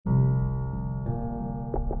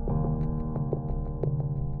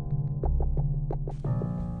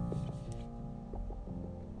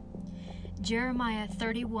Jeremiah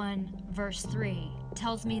 31, verse 3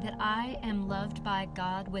 tells me that I am loved by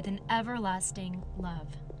God with an everlasting love.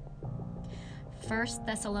 1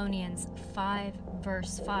 Thessalonians 5,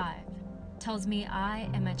 verse 5 tells me I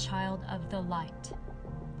am a child of the light.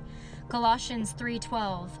 Colossians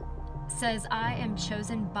 3:12 says I am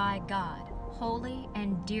chosen by God, holy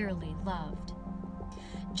and dearly loved.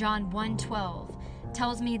 John 1:12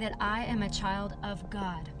 tells me that I am a child of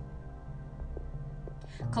God.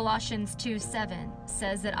 Colossians 2:7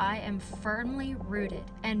 says that I am firmly rooted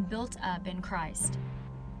and built up in Christ.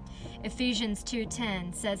 Ephesians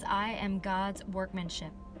 2:10 says I am God's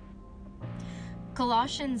workmanship.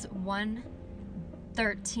 Colossians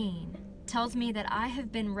 1:13 tells me that I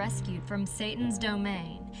have been rescued from Satan's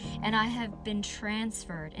domain and I have been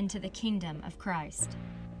transferred into the kingdom of Christ.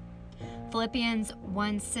 Philippians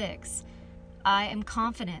 1:6, I am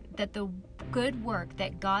confident that the good work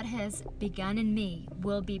that God has begun in me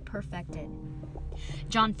will be perfected.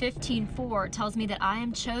 John 15:4 tells me that I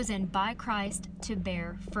am chosen by Christ to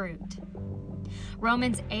bear fruit.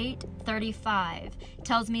 Romans 8:35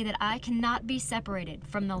 tells me that I cannot be separated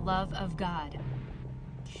from the love of God.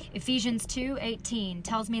 Ephesians 2:18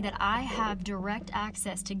 tells me that I have direct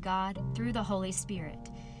access to God through the Holy Spirit.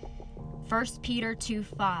 1 Peter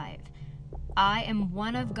 2:5, I am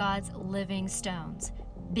one of God's living stones,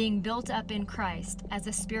 being built up in Christ as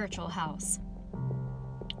a spiritual house.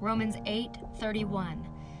 Romans 8:31,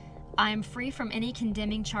 I am free from any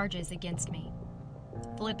condemning charges against me.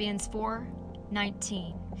 Philippians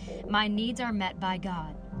 4:19, my needs are met by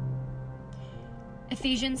God.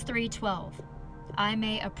 Ephesians 3:12, I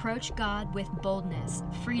may approach God with boldness,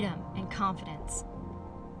 freedom, and confidence.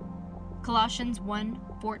 Colossians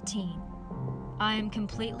 1:14, I am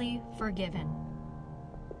completely forgiven.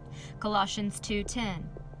 Colossians 2:10,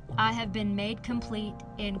 I have been made complete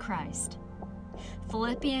in Christ.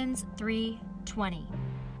 Philippians 3:20,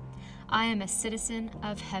 I am a citizen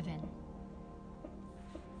of heaven.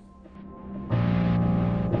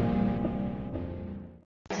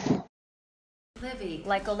 Livy.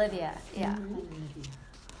 Like Olivia, yeah.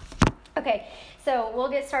 Okay, so we'll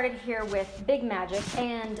get started here with Big Magic.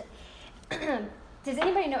 And does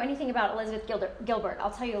anybody know anything about Elizabeth Gilbert?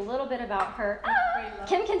 I'll tell you a little bit about her.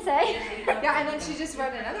 Kim can say. Yeah, and then she just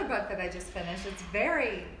wrote another book that I just finished. It's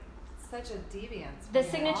such a deviance. The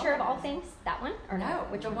Signature of All Things? That one? Or No,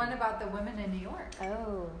 Which the one? one about the women in New York.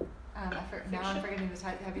 Oh. Now I'm forgetting the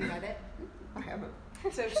title. Have you read it? I haven't.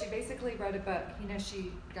 So she basically wrote a book.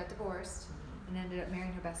 She got divorced and ended up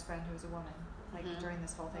marrying her best friend who was a woman. During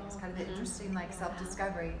this whole thing, it's kind of an interesting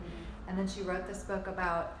self-discovery. And then she wrote this book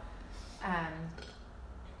about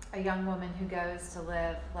a young woman who goes to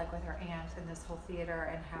live with her aunt in this whole theater,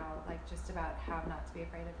 and how just about how not to be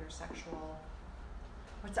afraid of your sexual.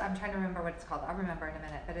 I'm trying to remember what it's called. I'll remember in a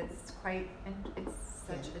minute. But it's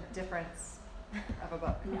such a difference of a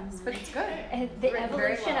book. Yes, but it's good. The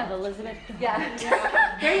evolution of Elizabeth. Yeah.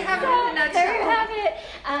 There you have it in a nutshell. There you have it.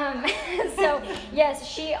 So yes,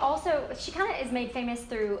 she kind of is made famous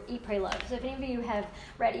through Eat, Pray, Love. So if any of you have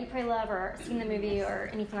read Eat, Pray, Love or seen the movie or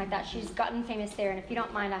anything like that, she's gotten famous there. And if you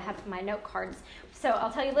don't mind, I have my note cards. So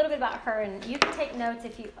I'll tell you a little bit about her, and you can take notes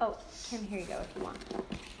if you. Oh, Kim, here you go if you want.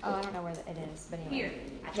 Oh, I don't know where it is, but anyway. Here.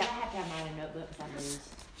 I have to have mine in a notebook because I lose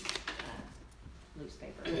loose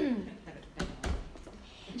paper.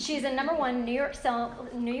 She's a #1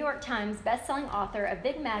 New York Times best-selling author of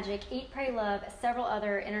Big Magic, Eat, Pray, Love, several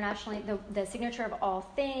other internationally, the Signature of All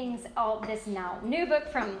Things, all this now new book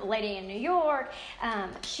from Lady in New York.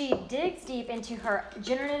 She digs deep into her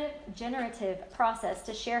generative process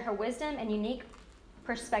to share her wisdom and unique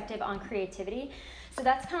perspective on creativity. So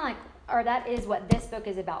that's that is what this book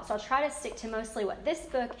is about. So I'll try to stick to mostly what this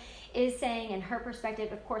book is saying and her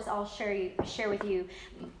perspective. Of course, I'll share with you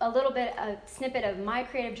a little bit, a snippet of my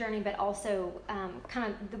creative journey, but also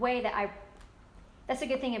kind of the way that that's a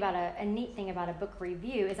good thing about a neat thing about a book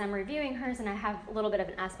review is I'm reviewing hers and I have a little bit of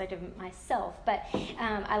an aspect of myself. But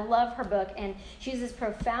I love her book, and she uses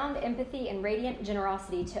profound empathy and radiant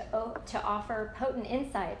generosity to offer potent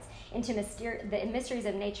insights into the mysteries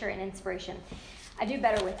of nature and inspiration. I do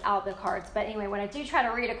better without the cards, but anyway, when I do try to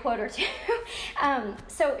read a quote or two.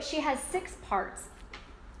 So she has 6 parts,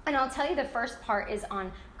 and I'll tell you the first part is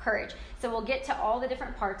on courage. So we'll get to all the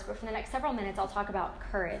different parts, but for the next several minutes, I'll talk about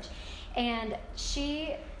courage. And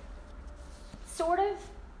she sort of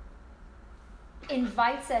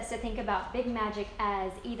invites us to think about big magic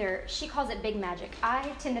as she calls it big magic. I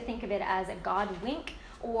tend to think of it as a God wink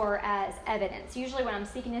or as evidence. Usually when I'm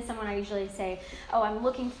speaking to someone, I usually say, I'm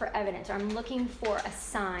looking for evidence, or I'm looking for a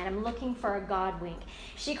sign, I'm looking for a God wink.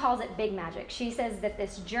 She calls it big magic. She says that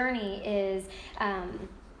this journey is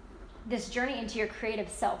this journey into your creative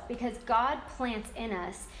self, because God plants in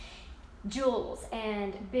us jewels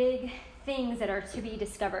and big things that are to be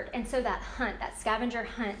discovered. And so that hunt, that scavenger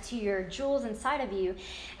hunt to your jewels inside of you,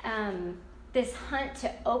 this hunt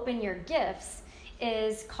to open your gifts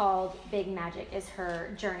is called Big Magic, is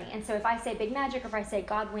her journey. And so if I say Big Magic or if I say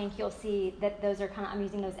God Wink, you'll see that those are kind of, I'm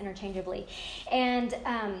using those interchangeably. And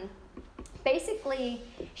basically,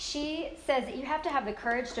 she says that you have to have the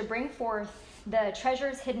courage to bring forth the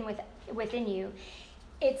treasures hidden within you.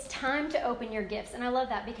 It's time to open your gifts. And I love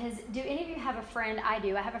that, because do any of you have a friend? I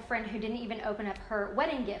do. I have a friend who didn't even open up her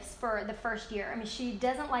wedding gifts for the first year. I mean, she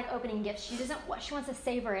doesn't like opening gifts. She wants to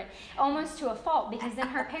savor it almost to a fault, because then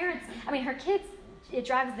her parents, her kids, it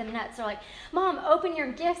drives them nuts. They're like, Mom, open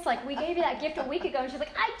your gifts. Like, we gave you that gift a week ago. And she's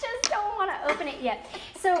like, I just don't want to open it yet.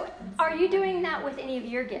 So are you doing that with any of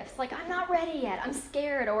your gifts? Like, I'm not ready yet. I'm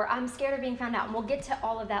scared, or I'm scared of being found out. And we'll get to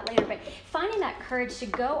all of that later. But finding that courage to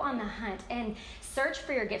go on the hunt and search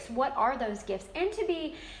for your gifts. What are those gifts? And to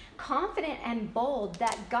be confident and bold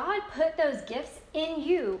that God put those gifts in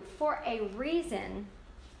you for a reason.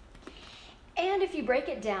 And if you break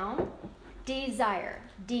it down, desire,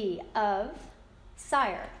 D of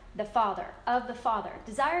sire, the Father, of the Father.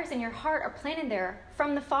 Desires in your heart are planted there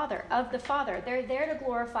from the Father, of the Father. They're there to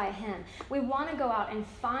glorify Him. We want to go out and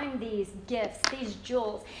find these gifts, these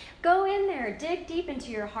jewels. Go in there, dig deep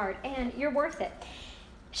into your heart, and you're worth it.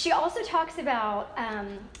 She also talks about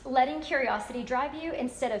letting curiosity drive you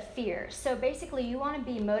instead of fear. So basically, you want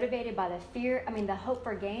to be motivated by the hope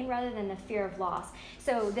for gain rather than the fear of loss.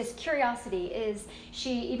 So this curiosity is,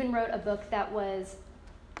 she even wrote a book that was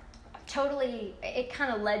totally, it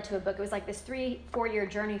kind of led to a book. It was like this 3-4 year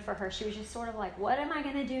journey for her. She was just sort of like, what am I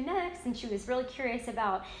going to do next? And she was really curious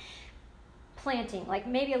about planting, like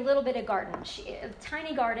maybe a little bit of garden, a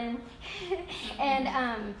tiny garden.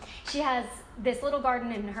 And she has this little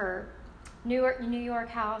garden in her New York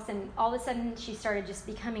house, and all of a sudden she started just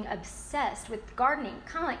becoming obsessed with gardening,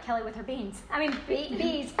 kind of like Kelly with her beans.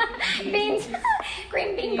 Bees. Beans.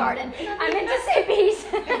 Green bean garden. I meant to say bees.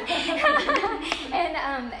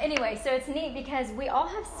 And anyway, so it's neat because we all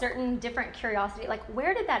have certain different curiosity. Like,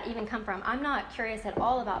 where did that even come from? I'm not curious at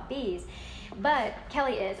all about bees, but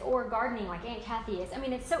Kelly is, or gardening like Aunt Kathy is.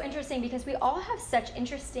 It's so interesting because we all have such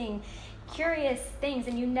interesting, curious things,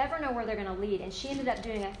 and you never know where they're going to lead. And she ended up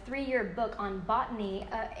doing a 3-year book on botany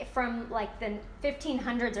from like the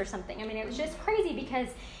 1500s or something. It was just crazy because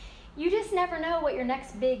you just never know what your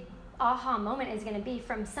next big aha moment is going to be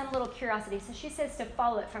from some little curiosity. So she says to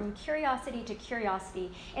follow it from curiosity to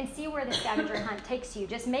curiosity and see where the scavenger hunt takes you.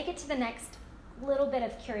 Just make it to the next little bit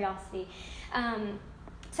of curiosity.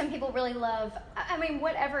 Some people really love,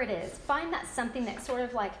 whatever it is, find that something that's sort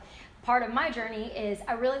of like part of my journey is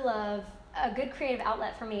I really love a good creative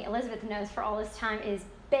outlet for me. Elizabeth knows for all this time is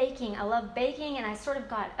baking. I love baking, and I sort of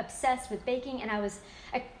got obsessed with baking, and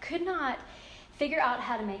I could not figure out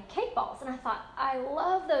how to make cake balls. And I thought, I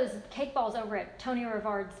love those cake balls over at Tony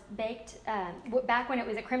Rivard's Baked, back when it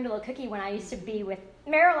was a creme de la cookie, when I used to be with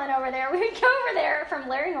Marilyn over there. We would go over there from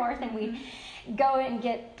Larry North, and we'd go and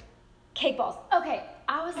get cake balls. Okay,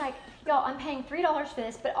 I was like, y'all, I'm paying $3 for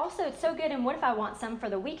this, but also it's so good, and what if I want some for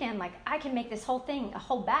the weekend? Like, I can make this whole thing, a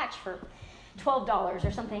whole batch for $12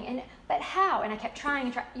 or something. But how? And I kept trying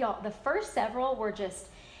and trying. Y'all, the first several were just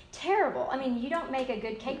terrible. You don't make a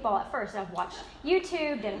good cake ball at first. I've watched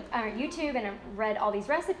YouTube and I've read all these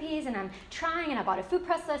recipes, and I'm trying, and I bought a food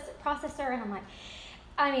processor, and I'm like,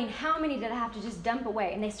 how many did I have to just dump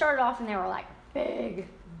away? And they started off and they were like big,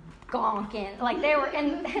 gonking, like they were,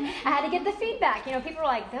 and I had to get the feedback. People were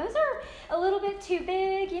like, those are a little bit too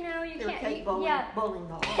big, you can't. Bowling balls. Right. Bowling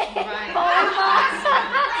balls.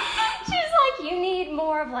 She's like, you need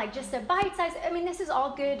more of like just a bite size. This is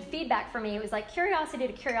all good feedback for me. It was like curiosity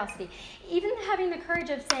to curiosity. Even having the courage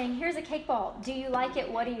of saying, here's a cake ball. Do you like it?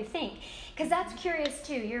 What do you think? Because that's curious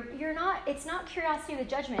too. It's not curiosity with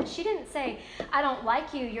judgment. She didn't say, I don't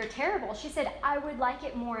like you, you're terrible. She said, I would like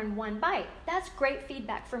it more in one bite. That's great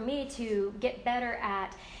feedback for me to get better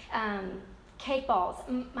at cake balls.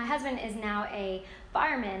 My husband is now a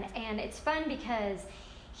fireman, and it's fun because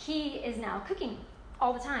he is now cooking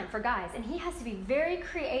all the time for guys, and he has to be very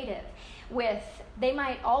creative with, they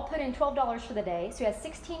might all put in $12 for the day, so he has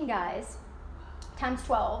 16 guys times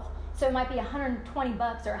 12, so it might be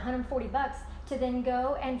 $120 or $140 to then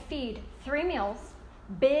go and feed 3 meals,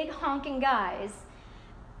 big honking guys,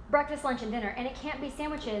 breakfast, lunch, and dinner. And it can't be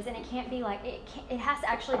sandwiches, and it can't be like, it has to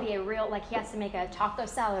actually be a real, like he has to make a taco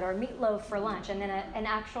salad or meatloaf for lunch, and then an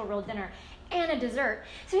actual real dinner. and a dessert.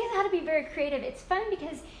 So you have to be very creative. It's fun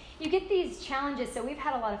because you get these challenges. So we've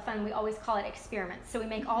had a lot of fun. We always call it experiments. So we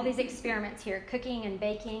make all these experiments here, cooking and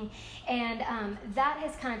baking, and that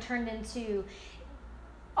has kind of turned into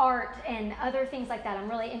art and other things like that. I'm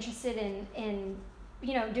really interested in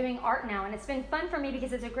doing art now, and it's been fun for me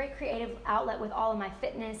because it's a great creative outlet with all of my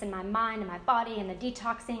fitness and my mind and my body and the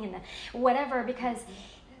detoxing and the whatever, because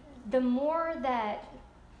the more that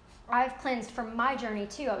I've cleansed from my journey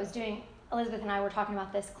too, Elizabeth and I were talking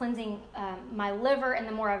about this, cleansing my liver, and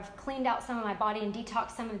the more I've cleaned out some of my body and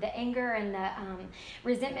detoxed some of the anger and the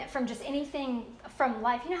resentment from just anything from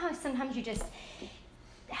life. You know how sometimes you just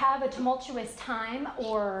have a tumultuous time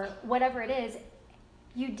or whatever it is,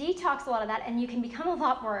 you detox a lot of that and you can become a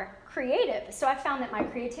lot more creative. So I found that my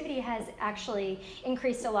creativity has actually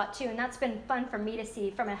increased a lot too, and that's been fun for me to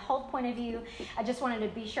see from a health point of view. I just wanted to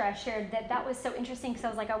be sure I shared that was so interesting, because I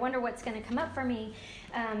was like, I wonder what's going to come up for me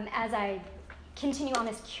as I continue on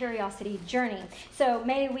this curiosity journey. So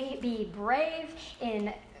may we be brave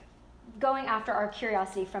in going after our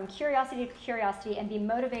curiosity, from curiosity to curiosity, and be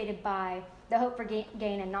motivated by the hope for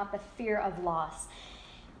gain and not the fear of loss.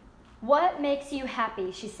 What makes you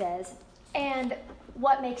happy, she says, and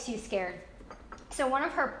what makes you scared? So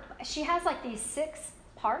she has like these 6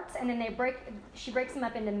 parts, and then she breaks them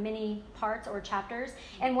up into mini parts or chapters,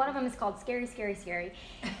 and one of them is called Scary, Scary, Scary.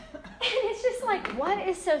 And it's just like, what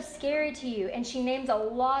is so scary to you? And she names a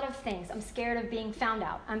lot of things. I'm scared of being found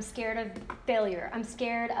out. I'm scared of failure. I'm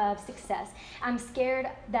scared of success. I'm scared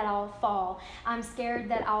that I'll fall. I'm scared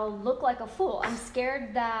that I'll look like a fool. I'm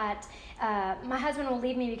scared that my husband will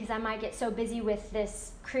leave me because I might get so busy with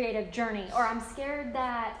this creative journey. Or I'm scared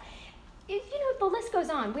that, the list goes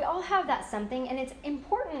on. We all have that something, and it's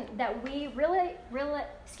important that we really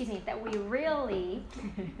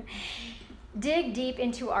dig deep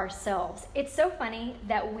into ourselves. It's so funny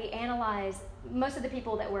that we analyze most of the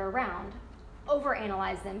people that we're around,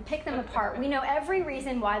 overanalyze them, pick them apart. We know every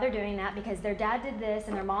reason why they're doing that, because their dad did this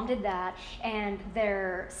and their mom did that, and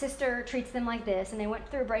their sister treats them like this, and they went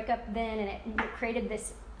through a breakup then, and it created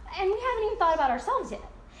this, and we haven't even thought about ourselves yet.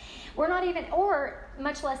 We're not even, or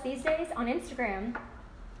much less these days on Instagram,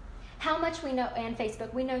 how much we know, and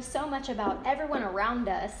Facebook, we know so much about everyone around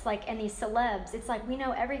us, like, and these celebs. It's like we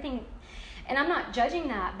know everything. And I'm not judging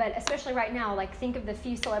that, but especially right now, like, think of the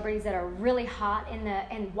few celebrities that are really hot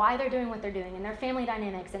and why they're doing what they're doing, and their family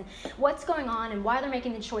dynamics, and what's going on, and why they're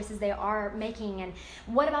making the choices they are making, and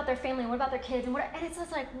what about their family, and what about their kids, and it's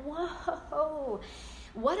just like, whoa,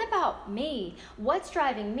 what about me? What's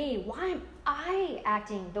driving me? Why am I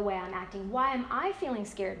acting the way I'm acting? Why am I feeling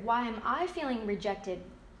scared? Why am I feeling rejected?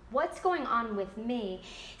 What's going on with me?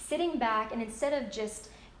 Sitting back, and instead of just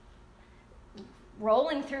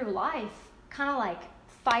rolling through life, kind of like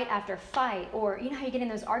fight after fight, or you know how you get in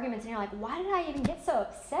those arguments and you're like, why did I even get so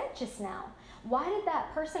upset just now? Why did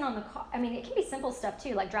that person on the car, I mean, it can be simple stuff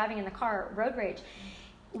too, like driving in the car, road rage.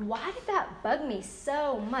 Why did that bug me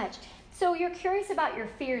so much? So you're curious about your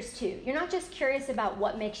fears too. You're not just curious about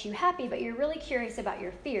what makes you happy, but you're really curious about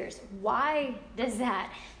your fears. Why does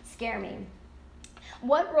that scare me?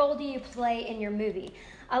 What role do you play in your movie?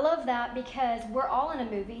 I love that, because we're all in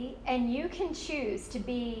a movie, and you can choose to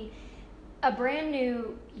be a brand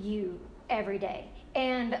new you every day.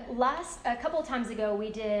 And a couple of times ago, we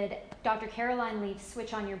did Dr. Caroline Leaf's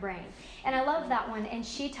Switch on Your Brain. And I love that one. And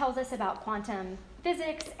she tells us about quantum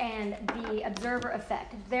physics and the observer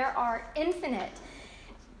effect. There are infinite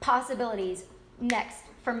possibilities next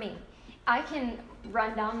for me. I can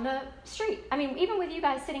run down the street. I mean, even with you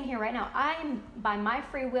guys sitting here right now, I'm by my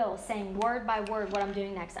free will saying word by word what I'm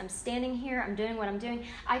doing next. I'm standing here, I'm doing what I'm doing.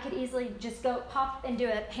 I could easily just go pop and do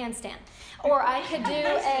a handstand. Or I could do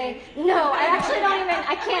I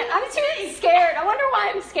can't. I'm too scared. I wonder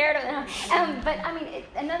why I'm scared of that. But I mean,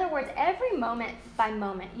 in other words, every moment by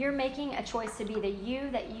moment, you're making a choice to be the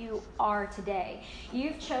you that you are today.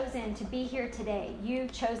 You've chosen to be here today. You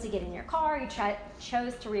chose to get in your car. You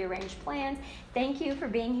chose to rearrange plans. Thank you for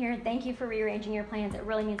being here. Thank you for rearranging your plans. It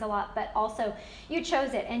really means a lot. But also, you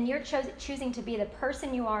chose it, and you're choosing to be the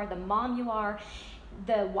person you are, the mom you are,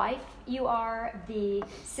 the wife you are, the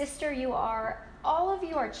sister you are. All of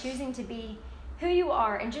you are choosing to be who you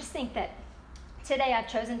are, and just think that today I've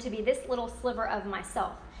chosen to be this little sliver of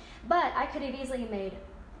myself. But I could have easily made,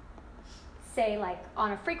 say, like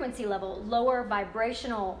on a frequency level, lower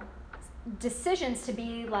vibrational decisions to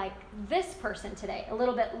be like this person today, a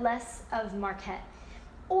little bit less of Marquette.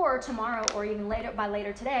 Or tomorrow, or even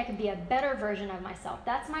later today, I could be a better version of myself.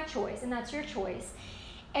 That's my choice, and that's your choice.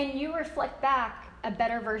 And you reflect back a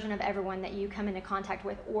better version of everyone that you come into contact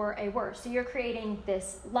with, or a worse. So you're creating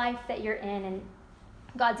this life that you're in, and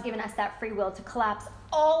God's given us that free will to collapse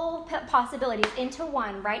all possibilities into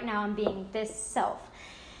one right now and being this self.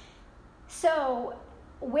 So,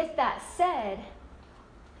 with that said,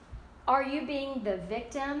 are you being the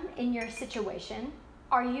victim in your situation?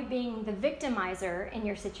 Are you being the victimizer in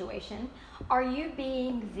your situation? Are you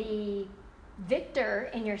being the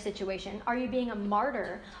victor in your situation? Are you being a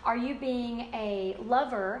martyr? Are you being a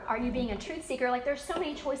lover? Are you being a truth seeker? Like, there's so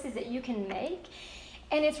many choices that you can make.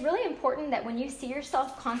 And it's really important that when you see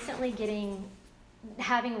yourself constantly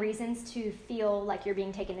having reasons to feel like you're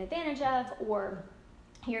being taken advantage of, or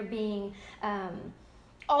you're being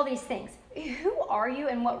all these things, who are you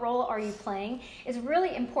and what role are you playing is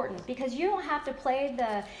really important, because you don't have to play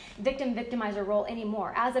the victim-victimizer role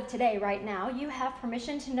anymore. As of today, right now, you have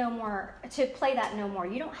permission to play that no more.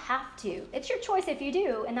 You don't have to. It's your choice if you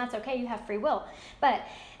do, and that's okay. You have free will. But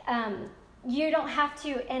you don't have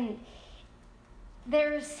to. And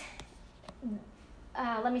there's,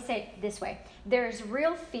 let me say it this way. There's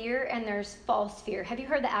real fear and there's false fear. Have you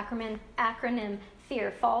heard the acronym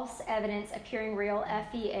FEAR? False evidence appearing real,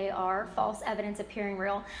 FEAR, false evidence appearing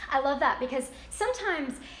real. I love that, because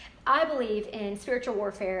sometimes I believe in spiritual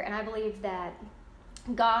warfare, and I believe that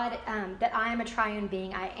God, that I am a triune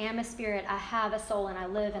being. I am a spirit, I have a soul, and I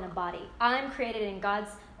live in a body. I'm created in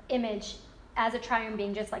God's image as a triune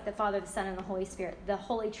being, just like the Father, the Son, and the Holy Spirit, the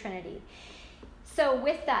Holy Trinity. So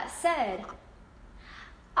with that said,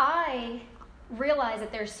 I realize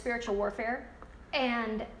that there's spiritual warfare,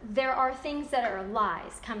 and there are things that are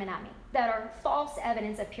lies coming at me, that are false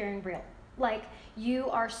evidence appearing real. Like, you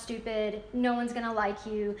are stupid, no one's going to like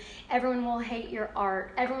you, everyone will hate your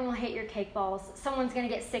art, everyone will hate your cake balls, someone's going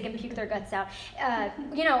to get sick and puke their guts out,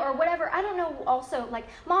 or whatever. I don't know, also, like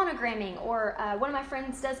monogramming, or one of my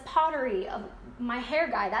friends does pottery. My hair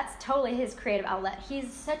guy, that's totally his creative outlet.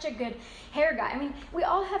 He's such a good hair guy. I mean, we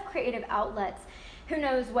all have creative outlets. Who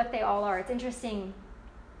knows what they all are? It's interesting.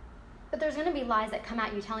 But there's going to be lies that come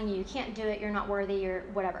at you telling you can't do it, you're not worthy, you're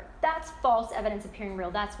whatever. That's false evidence appearing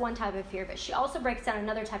real. That's one type of fear. But she also breaks down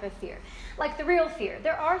another type of fear, like the real fear.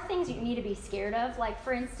 There are things you need to be scared of. Like,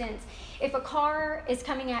 for instance, if a car is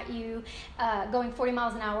coming at you going 40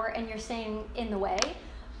 miles an hour and you're staying in the way,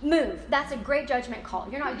 move. That's a great judgment call.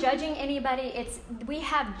 You're not judging anybody. We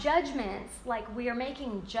have judgments, like we are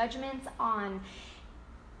making judgments on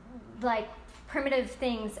like primitive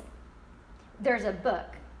things. There's a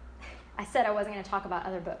book. I said I wasn't going to talk about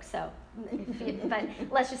other books, but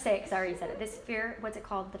let's just say it because I already said it. This fear, what's it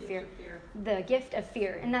called? The Gift of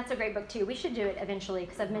Fear. And that's a great book too. We should do it eventually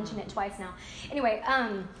because I've mentioned it twice now. Anyway,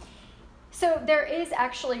 so there is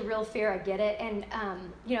actually real fear. I get it. And,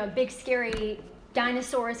 big scary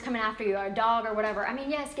dinosaurs coming after you, or a dog or whatever. I mean,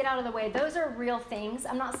 yes, get out of the way. Those are real things.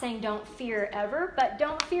 I'm not saying don't fear ever, but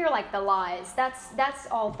don't fear like the lies. That's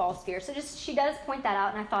all false fear. So she does point that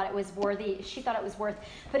out, and I thought it was worthy. She thought it was worth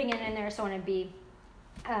putting it in there, so I want to be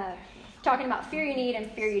talking about fear you need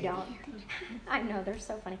and fear you don't. I know, they're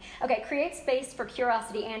so funny. Okay, create space for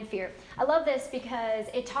curiosity and fear. I love this because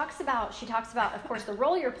she talks about, of course, the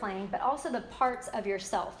role you're playing, but also the parts of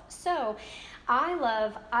yourself. So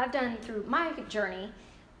I've done through my journey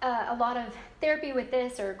a lot of therapy with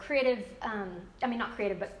this, or creative, not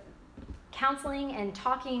creative, but counseling and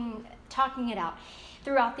talking it out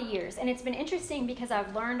throughout the years. And it's been interesting because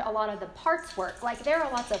I've learned a lot of the parts work. Like, there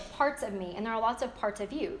are lots of parts of me and there are lots of parts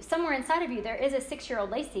of you. Somewhere inside of you, there is a 6-year-old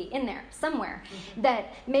Lacey in there somewhere,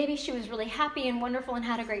 that maybe she was really happy and wonderful and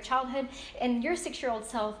had a great childhood. And your 6-year-old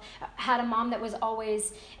self had a mom that was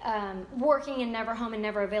always working and never home and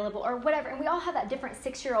never available, or whatever. And we all have that different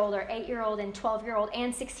 6-year-old or 8-year-old and 12-year-old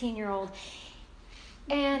and 16-year-old.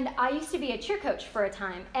 And I used to be a cheer coach for a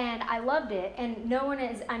time, and I loved it. And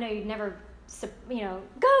I know you'd never, go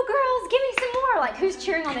girls, give me some more. Like, who's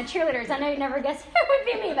cheering on the cheerleaders? I know you'd never guess it would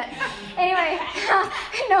be me, but anyway,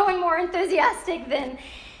 no one more enthusiastic than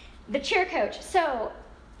the cheer coach. So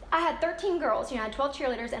I had 13 girls, I had 12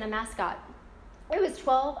 cheerleaders and a mascot. It was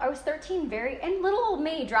 12, I was 13, and little old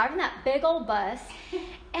me driving that big old bus,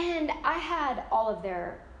 and I had all of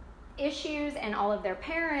their issues and all of their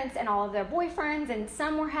parents and all of their boyfriends, and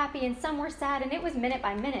some were happy and some were sad, and it was minute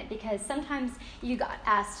by minute, because sometimes you got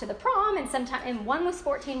asked to the prom, and one was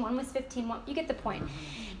 14, one was 15, you get the point.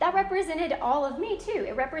 That represented all of me too.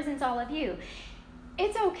 It represents all of you.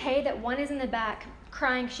 It's okay that one is in the back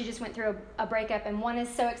crying because she just went through a breakup, and one is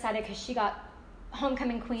so excited because she got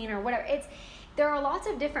homecoming queen or whatever. There are lots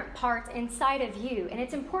of different parts inside of you, and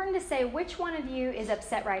it's important to say which one of you is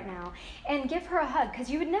upset right now and give her a hug, because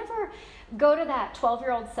you would never go to that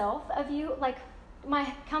 12-year-old self of you. Like, my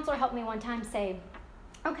counselor helped me one time say,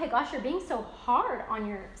 okay, gosh, you're being so hard on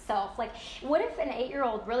yourself. Like, what if an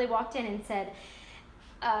 8-year-old really walked in and said,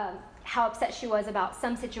 how upset she was about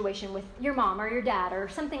some situation with your mom or your dad or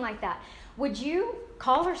something like that, would you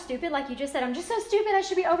call her stupid like you just said, I'm just so stupid, I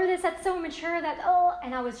should be over this, that's so immature,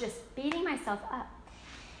 and I was just beating myself up.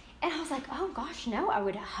 And I was like, oh gosh, no, I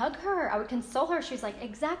would hug her, I would console her. She was like,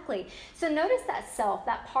 exactly. So notice that self,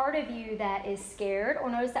 that part of you that is scared,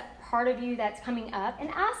 or notice that part of you that's coming up, and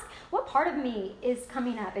ask, what part of me is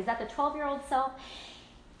coming up? Is that the 12-year-old self?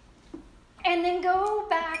 And then go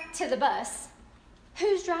back to the bus.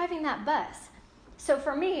 Who's driving that bus? So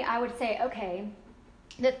for me, I would say, okay,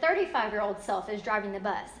 the 35-year-old self is driving the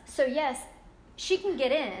bus. So yes, she can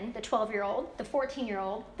get in, the 12-year-old, the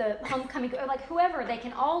 14-year-old, the homecoming, like whoever, they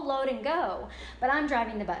can all load and go, but I'm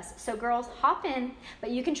driving the bus. So girls, hop in, but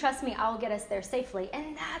you can trust me, I'll get us there safely.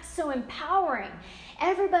 And that's so empowering.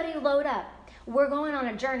 Everybody load up. We're going on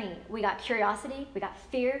a journey. We got curiosity, we got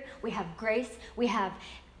fear, we have grace, we have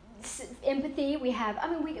empathy, we have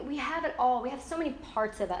it all. We have so many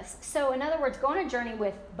parts of us. So in other words, go on a journey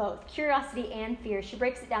with both curiosity and fear. She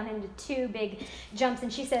breaks it down into two big jumps,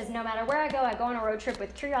 and she says, no matter where I go on a road trip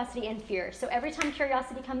with curiosity and fear. So every time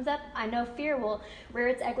curiosity comes up, I know fear will rear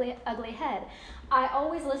its ugly head. I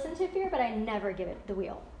always listen to fear, but I never give it the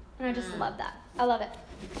wheel. And I just love that. I love it.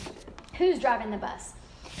 Who's driving the bus?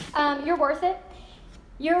 You're worth it.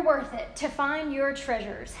 You're worth it to find your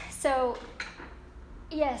treasures. So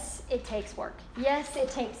yes, it takes work. Yes,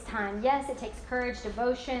 it takes time. Yes, it takes courage,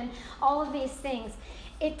 devotion, all of these things.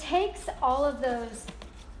 It takes all of those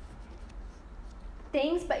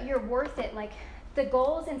things, but you're worth it. Like, the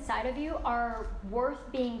goals inside of you are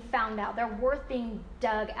worth being found out. They're worth being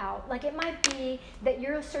dug out. Like, it might be that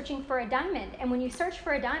you're searching for a diamond, and when you search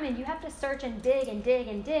for a diamond, you have to search and dig and dig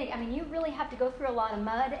and dig. I mean, you really have to go through a lot of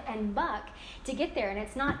mud and muck to get there, and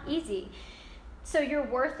it's not easy. So you're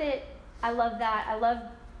worth it. I love that. I love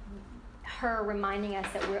her reminding us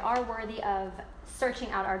that we are worthy of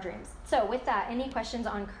searching out our dreams. So with that, any questions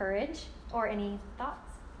on courage or any thoughts?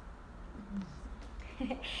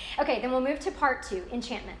 Okay, then we'll move to part 2,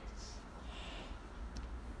 enchantment.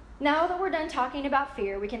 Now that we're done talking about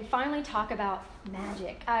fear, we can finally talk about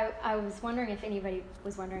magic. I was wondering if anybody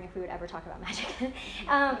was wondering if we would ever talk about magic.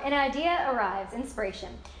 An idea arrives, inspiration.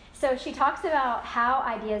 So she talks about how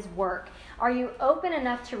ideas work. Are you open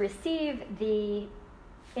enough to receive the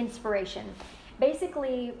inspiration?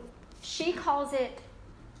 Basically, she calls it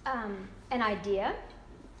an idea,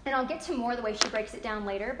 and I'll get to more the way she breaks it down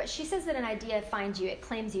later, but she says that an idea finds you, it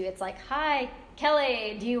claims you. It's like, hi,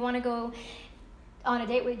 Kelly, do you want to go on a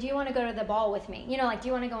date? Do you want to go to the ball with me? You know, like, do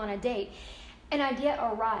you want to go on a date? An idea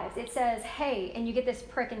arrives. It says, hey, and you get this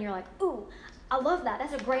prick, and you're like, ooh, I love that.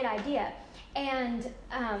 That's a great idea. And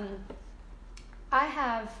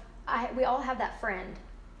we all have that friend.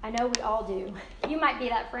 I know we all do. You might be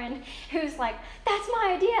that friend who's like, that's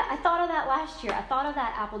my idea. I thought of that last year. I thought of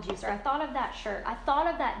that apple juice, or I thought of that shirt. I thought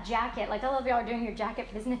of that jacket. Like, I love y'all doing your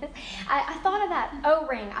jacket business. I thought of that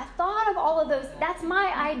O-ring. I thought of all of those. That's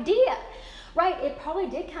my idea. Right? It probably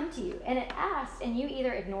did come to you, and it asked, and you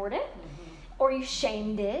either ignored it or you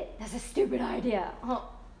shamed it. That's a stupid idea.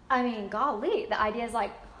 Well, I mean, golly, the idea is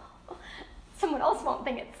like, someone else won't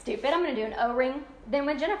think it's stupid. I'm going to do an O-ring then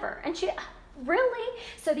with Jennifer. And she, really?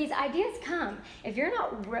 So these ideas come. If you're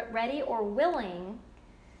not ready or willing,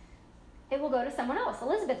 it will go to someone else.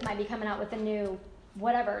 Elizabeth might be coming out with a new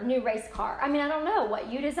race car. I mean, I don't know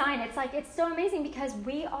what you design. It's like, it's so amazing because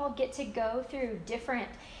we all get to go through different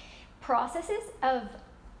processes of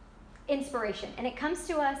inspiration, and it comes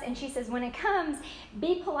to us, and she says, when it comes,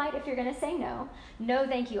 be polite if you're going to say no. No,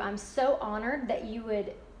 thank you. I'm so honored that you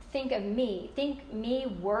would think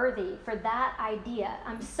me worthy for that idea.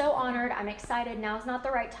 I'm so honored. I'm excited. Now's not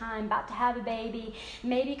the right time. About to have a baby.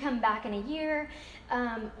 Maybe come back in a year,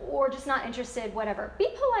 or just not interested, whatever. Be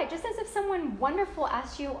polite, just as if someone wonderful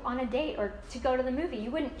asked you on a date or to go to the movie.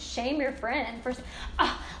 You wouldn't shame your friend for,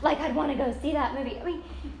 like, I'd want to go see that movie. I mean,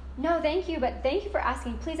 no, thank you, but thank you for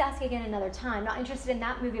asking. Please ask again another time. Not interested in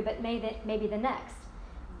that movie, but maybe the next.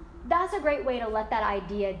 That's a great way to let that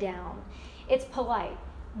idea down. It's polite.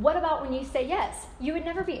 What about when you say yes? You would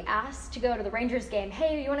never be asked to go to the Rangers game.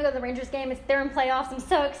 Hey, you want to go to the Rangers game? They're in playoffs. I'm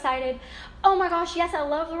so excited. Oh my gosh, yes, I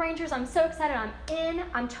love the Rangers. I'm so excited. I'm in.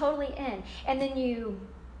 I'm totally in. And then you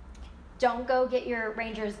don't go get your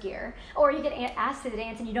Rangers gear, or you get asked to the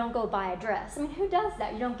dance and you don't go buy a dress. I mean, who does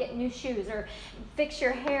that? You don't get new shoes or fix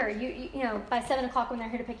your hair. You know, by 7 o'clock when they're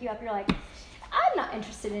here to pick you up, you're like, I'm not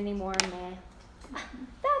interested anymore, man.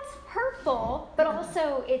 That's hurtful, but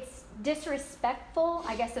also it's disrespectful.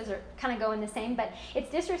 I guess those are kind of go in the same, but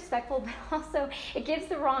it's disrespectful, but also it gives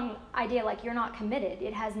the wrong idea, like you're not committed.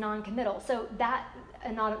 It has non-committal. So that,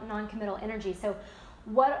 not non-committal energy. So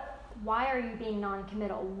what why are you being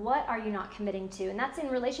non-committal? What are you not committing to? And that's in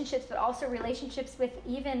relationships, but also relationships with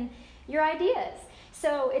even your ideas.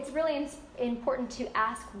 So it's really important to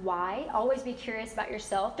ask why. Always be curious about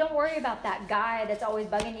yourself. Don't worry about that guy that's always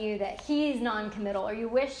bugging you that he's non-committal, or you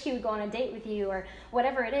wish he would go on a date with you, or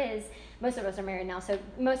whatever it is. Most of us are married now, so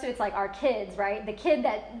most of it's like our kids, right? The kid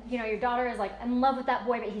that, your daughter is like in love with that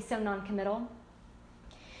boy, but he's so non-committal.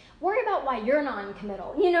 Worry about why you're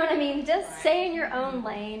non-committal. You know what I mean? Just stay in your own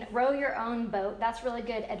lane, row your own boat. That's really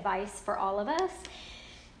good advice for all of us.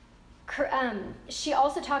 She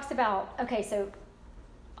also talks about, so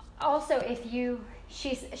also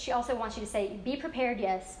she also wants you to say, be prepared,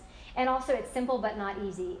 yes. And also it's simple but not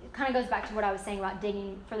easy. It kind of goes back to what I was saying about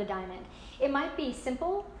digging for the diamond. It might be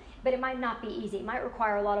simple, but it might not be easy. It might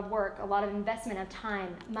require a lot of work, a lot of investment of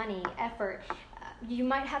time, money, effort. You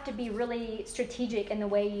might have to be really strategic in the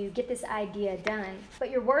way you get this idea done,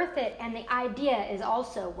 but you're worth it, and the idea is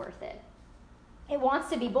also worth it. It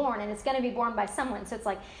wants to be born, and it's going to be born by someone. So it's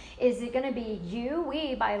like, is it going to be you?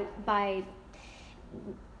 We,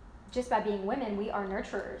 just by being women, we are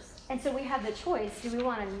nurturers. And so we have the choice. Do we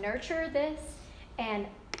want to nurture this and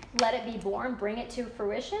let it be born, bring it to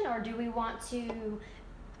fruition, or do we want to,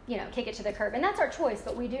 kick it to the curb? And that's our choice,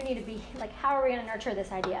 but we do need to be like, how are we going to nurture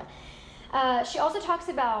this idea? She also talks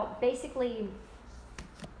about basically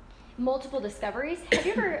multiple discoveries. Have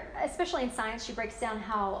you ever, especially in science, she breaks down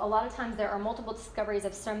how a lot of times there are multiple discoveries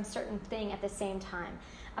of some certain thing at the same time.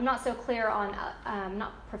 I'm not so clear on, I'm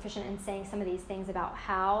not proficient in saying some of these things about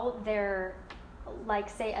how they're, like,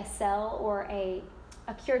 say, a cell or a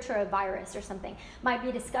cure to a virus or something might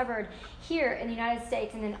be discovered here in the United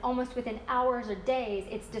States, and then almost within hours or days,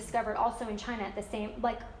 it's discovered also in China at the same,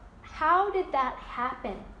 how did that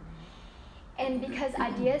happen? And because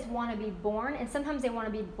ideas want to be born, and sometimes they want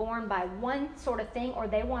to be born by one sort of thing, or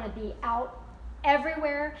they want to be out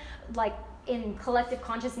everywhere, like in collective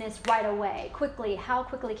consciousness right away, quickly. How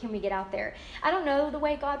quickly can we get out there? I don't know the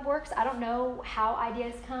way God works. I don't know how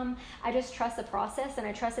ideas come. I just trust the process, and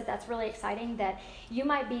I trust that that's really exciting, that you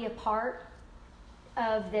might be a part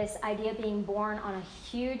of this idea being born on a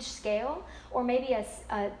huge scale, or maybe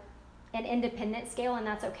an independent scale, and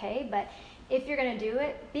that's okay. But if you're going to do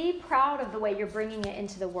it, be proud of the way you're bringing it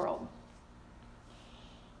into the world.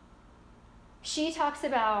 She talks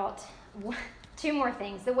about two more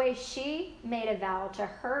things. The way she made a vow to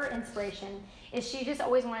her inspiration is she just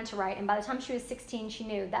always wanted to write. And by the time she was 16, she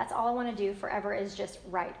knew, that's all I want to do forever is just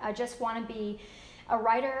write. I just want to be a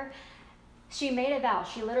writer. She made a vow.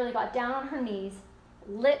 She literally got down on her knees,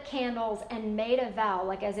 lit candles, and made a vow,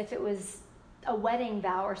 like as if it was a wedding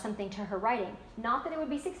vow or something, to her writing. Not that it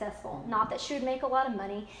would be successful, not that she would make a lot of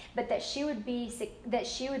money, but that she would be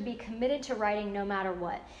committed to writing no matter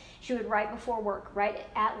what. She would write before work, write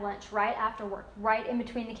at lunch, write after work, write in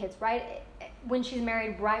between the kids, write when she's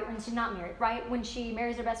married, write when she's not married, write when she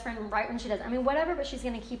marries her best friend, write when she doesn't. I mean, whatever, but she's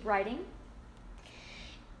going to keep writing.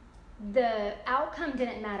 The outcome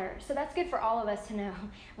didn't matter. So that's good for all of us to know.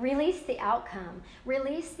 Release the outcome.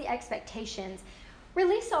 Release the expectations.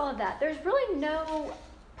 Release all of that. There's really no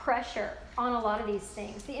pressure on a lot of these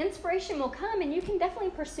things. The inspiration will come, and you can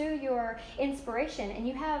definitely pursue your inspiration. And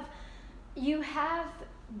you have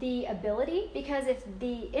the ability, because if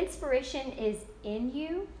the inspiration is in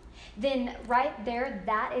you, then right there,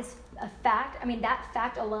 that is a fact. I mean, that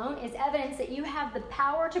fact alone is evidence that you have the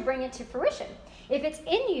power to bring it to fruition. If it's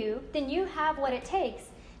in you, then you have what it takes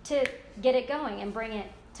to get it going and bring it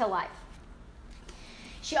to life.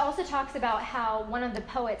 She also talks about how one of the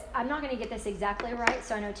poets, I'm not going to get this exactly right,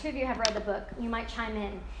 so I know two of you have read the book. You might chime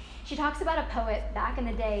in. She talks about a poet back in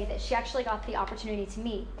the day that she actually got the opportunity to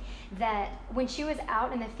meet, that when she was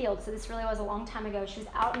out in the field, so this really was a long time ago, she was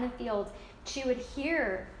out in the field, she would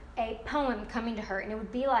hear a poem coming to her, and it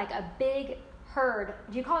would be like a big herd,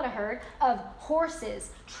 do you call it a herd, of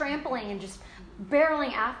horses trampling and just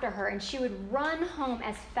barreling after her, and she would run home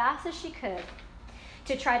as fast as she could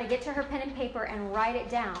to try to get to her pen and paper and write it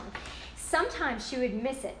down. Sometimes she would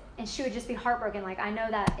miss it, and she would just be heartbroken, like, I know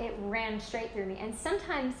that it ran straight through me. And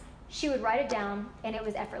sometimes she would write it down, and it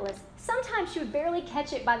was effortless. Sometimes she would barely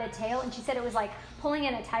catch it by the tail, and she said it was like pulling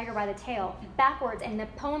in a tiger by the tail, backwards, and the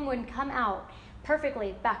poem would come out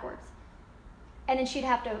perfectly backwards. And then she'd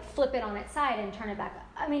have to flip it on its side and turn it back.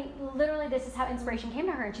 I mean, literally, this is how inspiration came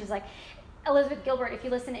to her. And she's like, Elizabeth Gilbert, if you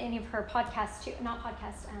listen to any of her podcasts, too, not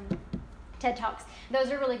podcasts, TED Talks, those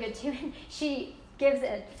are really good, too. And she gives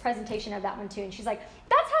a presentation of that one, too. And she's like,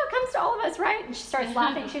 that's how it comes to all of us, right? And she starts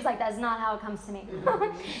laughing. She's like, that's not how it comes to me.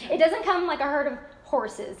 It doesn't come like a herd of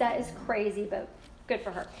horses. That is crazy, but good for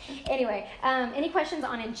her. Anyway, any questions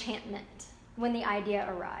on enchantment when the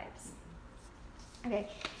idea arrives? Okay.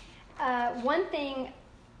 One thing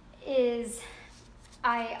is,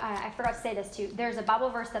 I forgot to say this too. There's a Bible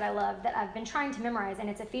verse that I love that I've been trying to memorize, and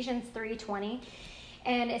it's Ephesians 3:20.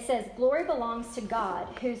 And it says, "Glory belongs to God,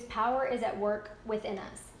 whose power is at work within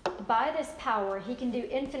us. By this power, he can do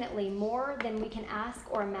infinitely more than we can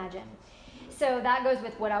ask or imagine." So that goes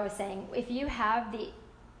with what I was saying. If you have the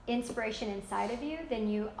inspiration inside of you, then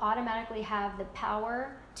you automatically have the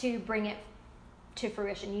power to bring it to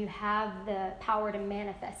fruition. You have the power to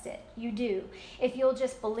manifest it. You do. If you'll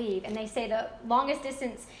just believe. And they say the longest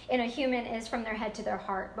distance in a human is from their head to their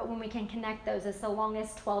heart. But when we can connect those, it's the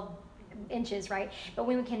longest 12 inches, right? But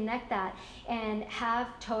when we connect that and have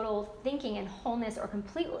total thinking and wholeness or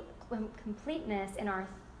completeness in our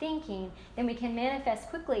thinking, then we can manifest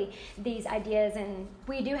quickly these ideas, and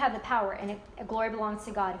we do have the power, and glory belongs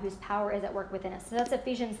to God, whose power is at work within us. So that's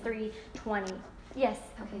Ephesians 3:20. Yes.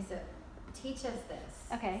 Okay, so teach us this.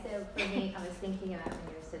 Okay. So for me, I was thinking about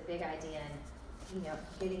when you said big idea and,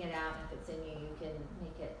 getting it out, and if it's in you, you can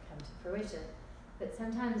make it come to fruition. But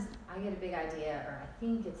sometimes I get a big idea, or I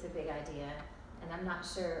think it's a big idea, and I'm not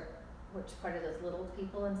sure which part of those little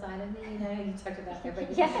people inside of me, you talked about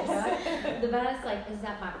everybody. Yes. But I was like, is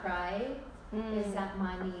that my pride? Is that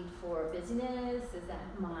my need for busyness? Is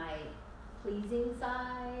that my pleasing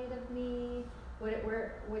side of me?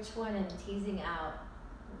 Which one am I teasing out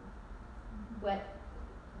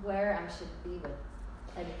where I should be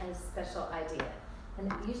with a special idea?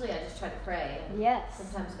 And usually I just try to pray. And yes.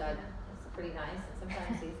 Sometimes God is pretty nice, and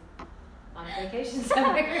sometimes he's on vacation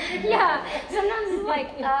somewhere. Yeah. Sometimes it's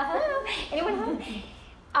like, hello, anyone home?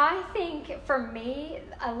 I think for me,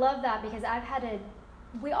 I love that because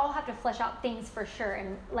we all have to flesh out things for sure.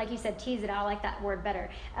 And like you said, tease it out. I like that word better.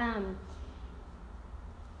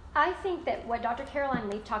 I think that what Dr. Caroline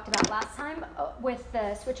Leaf talked about last time with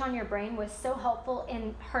the switch on your brain was so helpful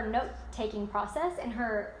in her note-taking process and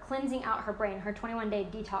her cleansing out her brain, her 21-day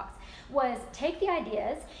detox, was take the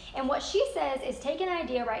ideas, and what she says is take an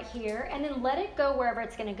idea right here and then let it go wherever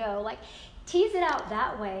it's going to go. Like, tease it out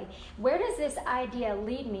that way. Where does this idea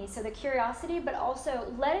lead me? So the curiosity, but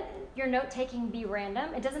also let your note-taking be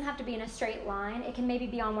random. It doesn't have to be in a straight line. It can maybe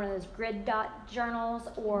be on one of those grid dot journals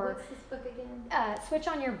or... What's this book again? Switch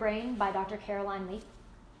on Your Brain by Dr. Caroline Leaf.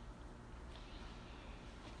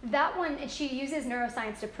 That one, she uses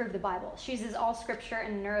neuroscience to prove the Bible. She uses all scripture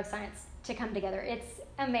and neuroscience to come together. It's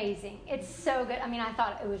amazing. It's so good. I mean, I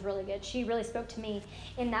thought it was really good. She really spoke to me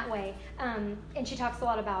in that way. And she talks a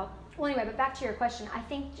lot about... Well, anyway, but back to your question, I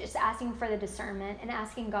think just asking for the discernment and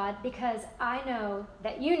asking God, because I know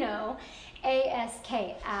that you know, ASK,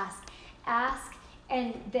 ask,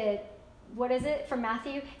 and what is it from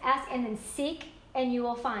Matthew? Ask and then seek and you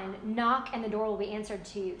will find. Knock and the door will be answered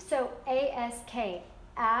to you. So ASK,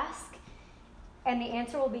 ask and the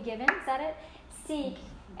answer will be given. Is that it? Seek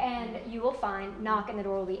and you will find. Knock and the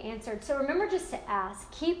door will be answered. So remember just to ask.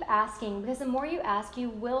 Keep asking, because the more you ask, you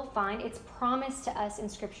will find. It's promised to us in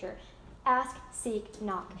Scripture. Ask, seek,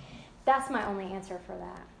 knock. That's my only answer for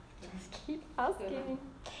that. Just keep asking.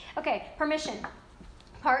 Okay, permission.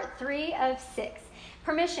 Part 3 of 6.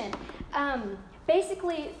 Permission.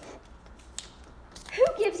 Basically, who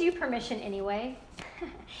gives you permission anyway?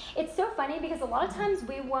 It's so funny because a lot of times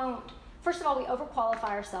we won't. First of all, we overqualify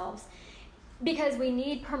ourselves because we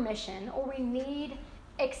need permission or we need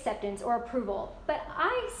acceptance or approval. But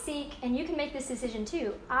I seek, and you can make this decision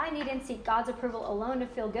too, I need and seek God's approval alone to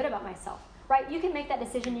feel good about myself, right? You can make that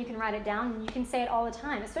decision, you can write it down, and you can say it all the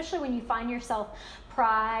time, especially when you find yourself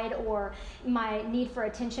pride or my need for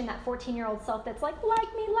attention, that 14-year-old self that's like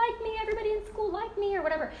me, everybody in school like me, or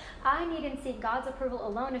whatever. I need and seek God's approval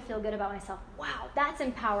alone to feel good about myself. Wow, that's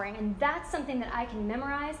empowering, and that's something that I can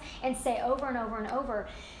memorize and say over and over and over.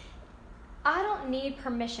 I don't need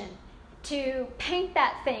permission to paint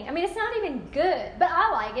that thing. I mean, it's not even good, but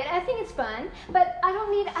I like it. I think it's fun, but I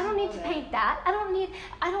don't need to paint that. I don't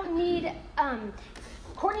need,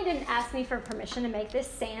 Courtney didn't ask me for permission to make this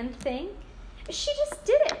sand thing. She just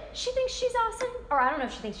did it. She thinks she's awesome. Or I don't know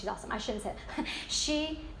if she thinks she's awesome. I shouldn't say it.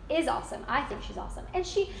 She is awesome. I think she's awesome.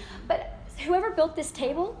 But whoever built this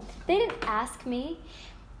table, they didn't ask me.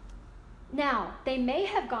 Now, they may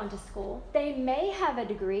have gone to school. They may have a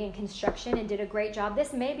degree in construction and did a great job.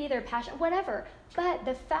 This may be their passion, whatever. But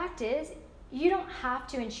the fact is, you don't have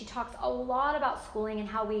to. And she talks a lot about schooling and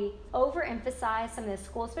how we overemphasize some of the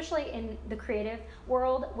school, especially in the creative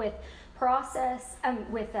world with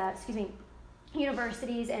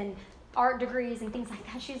universities and art degrees and things like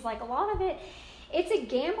that. She's like, a lot of it It's a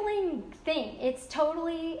gambling thing. It's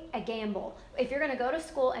totally a gamble. If you're going to go to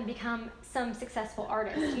school and become some successful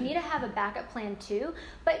artist, you need to have a backup plan too,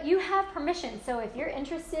 but you have permission. So if you're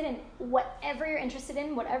interested in whatever you're interested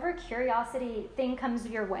in, whatever curiosity thing comes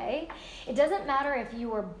your way, it doesn't matter if you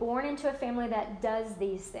were born into a family that does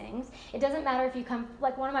these things. It doesn't matter if you come,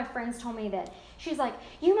 like one of my friends told me that, she's like,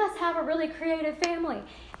 you must have a really creative family.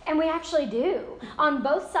 And we actually do. On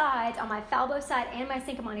both sides, on my Falbo side and my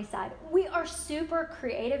Sinkamani side, we are super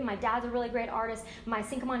creative. My dad's a really great artist. My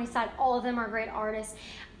Sinkamani side, all of them are great artists.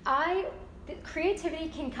 Creativity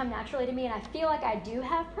can come naturally to me, and I feel like I do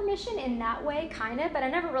have permission in that way, kind of, but I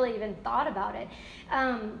never really even thought about it.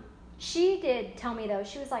 She did tell me, though,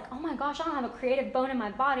 she was like, oh my gosh, I don't have a creative bone in my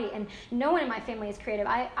body, and no one in my family is creative.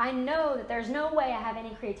 I know that there's no way I have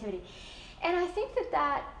any creativity. And I think that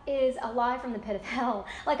that is a lie from the pit of hell.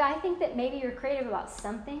 Like, I think that maybe you're creative about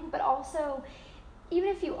something, but also, even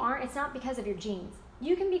if you aren't, it's not because of your genes.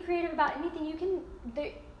 You can be creative about anything.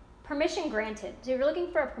 Permission granted. So you're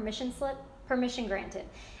looking for a permission slip, permission granted.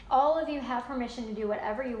 All of you have permission to do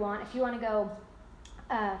whatever you want. If you want to go,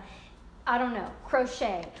 I don't know,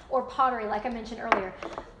 crochet or pottery, like I mentioned earlier.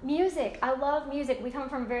 Music. I love music. We come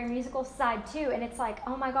from a very musical side too, and it's like,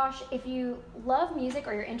 oh my gosh, if you love music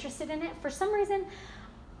or you're interested in it, for some reason,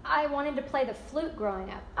 I wanted to play the flute growing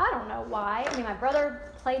up. I don't know why. I mean, my brother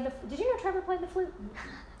played did you know Trevor played the flute?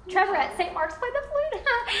 Trevor at St. Mark's played the flute.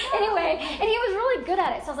 Anyway, and he was really good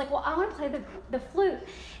at it. So I was like, well, I want to play the flute.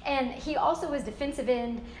 And he also was defensive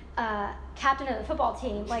end captain of the football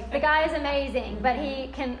team. Like, the guy is amazing, but he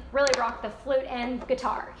can really rock the flute and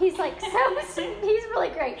guitar. He's like he's really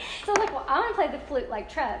great. So I was like, well, I want to play the flute like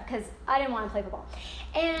Trev, because I didn't want to play football.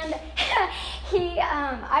 And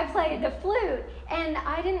I played the flute, and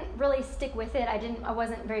I didn't really stick with it. I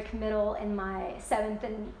wasn't very committal in my 7th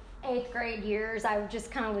and 8th grade years. I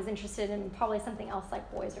just kind of was interested in probably something else,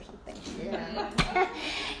 like boys or something. Yeah.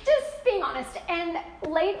 Just being honest. And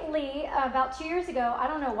lately, about 2 years ago, I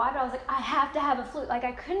don't know why, but I was like, I have to have a flute. Like,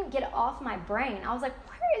 I couldn't get it off my brain. I was like,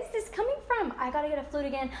 where is this coming from? I got to get a flute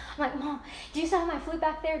again. I'm like, Mom, do you still have my flute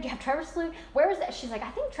back there? Do you have Trevor's flute? Where is that? She's like,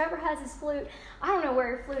 I think Trevor has his flute. I don't know where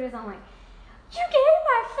your flute is. I'm like, you gave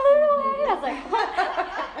my flute away? I was like, what?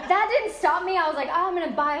 That didn't stop me. I was like, oh, I'm going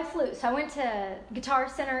to buy a flute. So I went to Guitar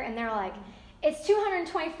Center, and they're like, it's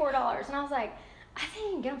 $224. And I was like, I think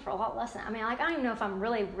you can get them for a lot less than that. I mean, like, I don't even know if I'm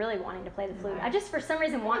really, really wanting to play the flute. I just, for some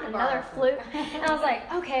reason, want another flute. And I was like,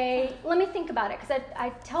 okay, let me think about it. Because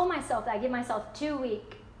I tell myself that I give myself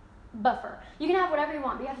 2-week buffer. You can have whatever you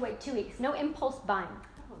want, but you have to wait 2 weeks. No impulse buying.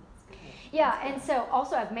 Yeah, and so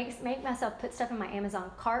also I've make myself put stuff in my Amazon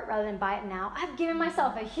cart rather than buy it now. I've given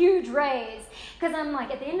myself a huge raise, because I'm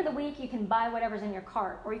like, at the end of the week, you can buy whatever's in your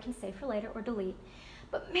cart, or you can save for later or delete.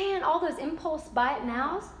 But man, all those impulse buy it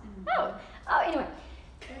nows. Oh, anyway.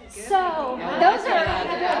 So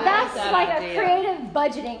that's like a creative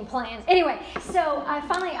budgeting plan. Anyway, so I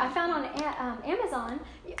found on Amazon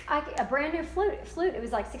a brand new flute. It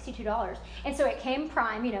was like $62, and so it came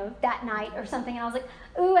prime, that night or something. And I was like,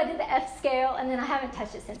 ooh, I did the F scale, and then I haven't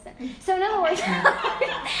touched it since then. So in other words,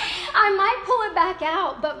 I might pull it back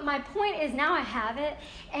out, but my point is now I have it,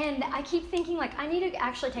 and I keep thinking like I need to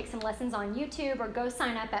actually take some lessons on YouTube or go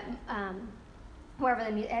sign up at wherever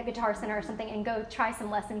at Guitar Center or something, and go try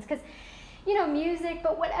some lessons, because music,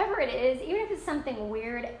 but whatever it is, even if it's something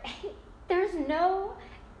weird, there's no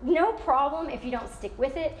problem if you don't stick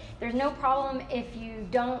with it. There's no problem if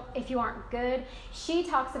you aren't good. She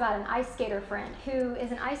talks about an ice skater friend who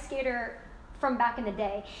is an ice skater from back in the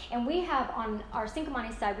day, and we have on our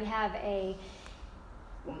Sinkamani side, we have a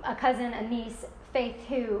cousin, a niece, Faith,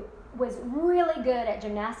 who was really good at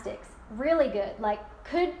gymnastics, really good, like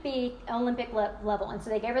could be Olympic level. And so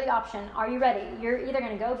they gave her the option, are you ready? You're either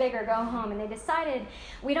going to go big or go home. And they decided,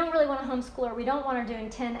 we don't really want to homeschool her. We don't want her doing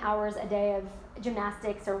 10 hours a day of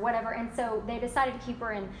gymnastics or whatever. And so they decided to keep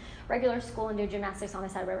her in regular school and do gymnastics on the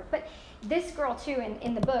side or whatever. But this girl too,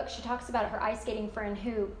 in the book, she talks about her ice skating friend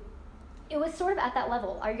who, it was sort of at that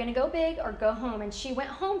level. Are you going to go big or go home? And she went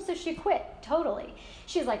home, so she quit totally.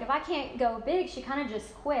 She was like, if I can't go big, she kind of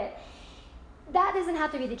just quit. That doesn't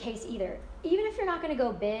have to be the case either. Even if you're not going to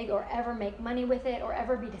go big or ever make money with it or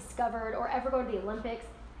ever be discovered or ever go to the Olympics,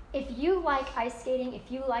 if you like ice skating, if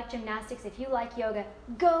you like gymnastics, if you like yoga,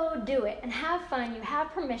 go do it and have fun. You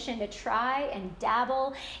have permission to try and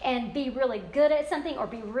dabble and be really good at something or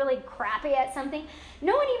be really crappy at something.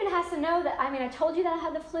 No one even has to know that. I told you that I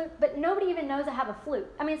had the flute, but nobody even knows I have a flute.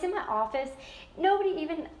 It's in my office.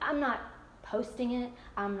 I'm not posting it.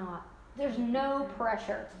 There's no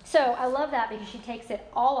pressure. So I love that, because she takes it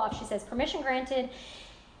all off. She says, permission granted.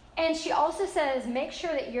 And she also says, make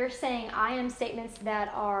sure that you're saying I am statements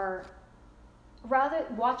that are, rather,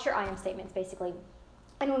 watch your I am statements, basically.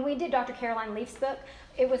 And when we did Dr. Caroline Leaf's book,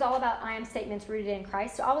 it was all about I am statements rooted in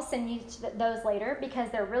Christ. So I will send you those later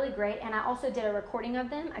because they're really great. And I also did a recording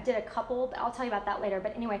of them. I did a couple, but I'll tell you about that later.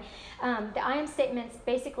 But anyway, the I am statements,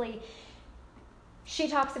 basically, she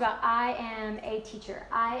talks about I am a teacher.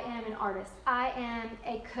 I am an artist. I am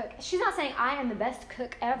a cook. She's not saying I am the best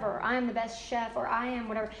cook ever. I am the best chef, or I am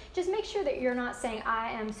whatever. Just make sure that you're not saying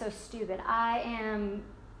I am so stupid. I am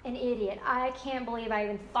an idiot. I can't believe I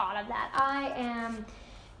even thought of that. I am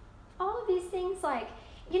all of these things. Like,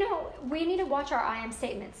 you know, we need to watch our I am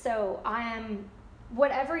statements. So I am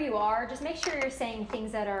whatever you are. Just make sure you're saying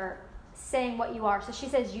things that are saying what you are. So she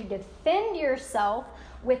says you defend yourself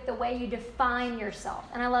with the way you define yourself.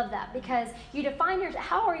 And I love that because you define yourself.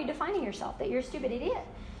 How are you defining yourself? That you're a stupid idiot.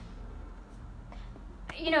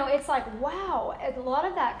 You know, it's like, wow, a lot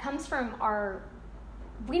of that comes from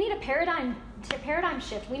we need a paradigm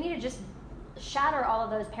shift. We need to just shatter all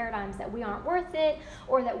of those paradigms that we aren't worth it,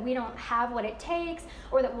 or that we don't have what it takes,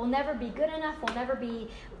 or that we'll never be good enough, we'll never be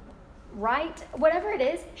right, whatever it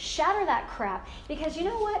is. Shatter that crap, because you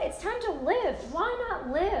know what, it's time to live. Why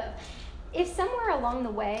not live? If somewhere along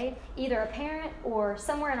the way, either a parent or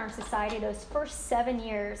somewhere in our society, those first 7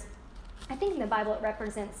 years, I think in the Bible it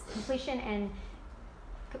represents perfection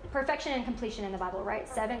and completion in the Bible, right?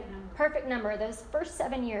 Perfect number. Those first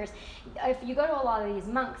 7 years. If you go to a lot of these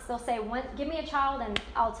monks, they'll say, give me a child and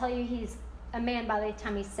I'll tell you he's a man by the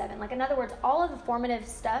time he's 7. Like, in other words, all of the formative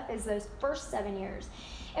stuff is those first 7 years.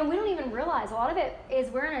 And we don't even realize a lot of it is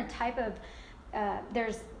we're in a type of,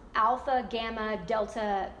 there's alpha, gamma,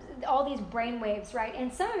 delta, all these brain waves, right?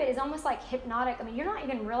 And some of it is almost like hypnotic. I mean, you're not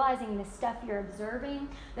even realizing the stuff you're observing,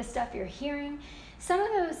 the stuff you're hearing. Some of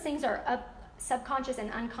those things are subconscious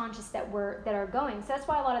and unconscious that are going. So that's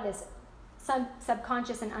why a lot of this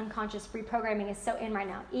subconscious and unconscious reprogramming is so in right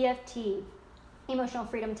now. EFT, emotional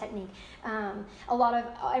freedom technique, a lot of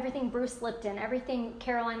everything Bruce Lipton, everything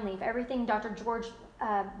Caroline Leaf, everything Dr. George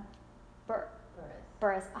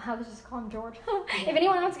Burris. I was just calling him George. If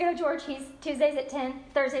anyone wants to go to George, he's Tuesdays at 10,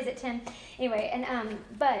 Thursdays at 10. Anyway, and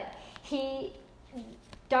but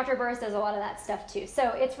Dr. Burris does a lot of that stuff too. So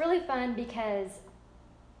it's really fun because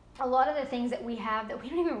a lot of the things that we have that we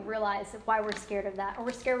don't even realize why we're scared of that, or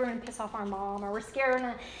we're scared we're going to piss off our mom, or we're scared we're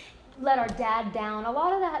going to let our dad down. A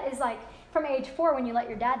lot of that is like from age 4 when you let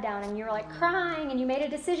your dad down and you're like crying and you made a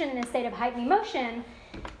decision in a state of heightened emotion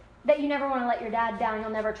that you never want to let your dad down,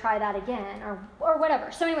 you'll never try that again, or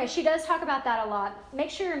whatever. So anyway, she does talk about that a lot.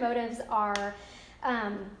 Make sure your motives are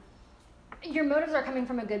coming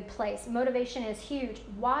from a good place. Motivation is huge.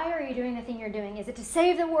 Why are you doing the thing you're doing? Is it to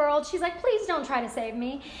save the world? She's like, please don't try to save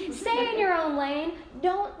me. Stay in your own lane.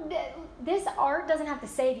 This art doesn't have to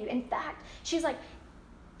save you. In fact, she's like,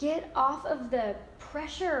 get off of the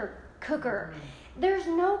pressure cooker. There's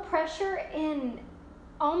no pressure in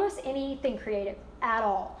almost anything creative at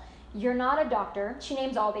all. You're not a doctor. She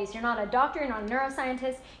names all these. You're not a doctor. You're not a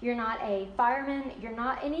neuroscientist. You're not a fireman. You're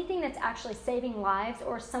not anything that's actually saving lives,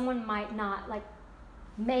 or someone might not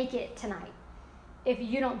make it tonight if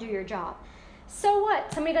you don't do your job. So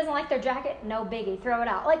what? Somebody doesn't like their jacket? No biggie. Throw it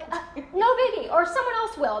out. No biggie. Or someone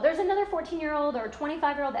else will. There's another 14-year-old or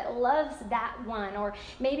 25-year-old that loves that one. Or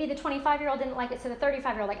maybe the 25-year-old didn't like it, so the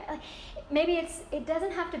 35-year-old maybe it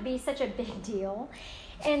doesn't have to be such a big deal.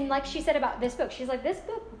 And like she said about this book, she's like, this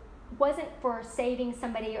book wasn't for saving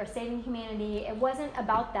somebody or saving humanity. It wasn't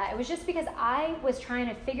about that. It was just because I was trying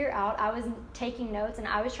to figure out, I was taking notes and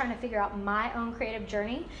I was trying to figure out my own creative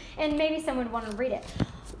journey, and maybe someone would want to read it.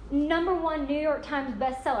 #1 New York Times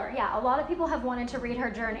bestseller. Yeah, a lot of people have wanted to read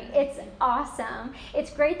her journey. It's awesome.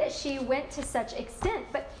 It's great that she went to such extent,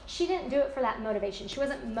 but she didn't do it for that motivation. She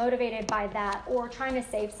wasn't motivated by that or trying to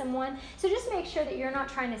save someone. So just make sure that you're not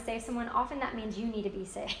trying to save someone. Often that means you need to be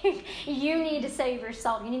saved. You need to save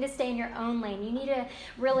yourself. You need to stay in your own lane. You need to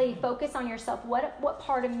really focus on yourself. What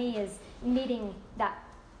part of me is needing that?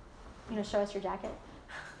 Show us your jacket.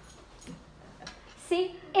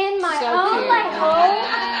 See, in my own cute. lane.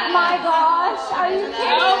 Oh my gosh, are you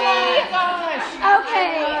kidding me?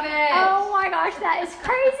 Okay. Oh my gosh, that is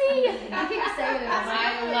crazy. You keep saying that.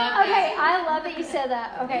 I love it. Okay, I love that you said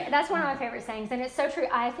that. Okay, that's one of my favorite sayings, and it's so true.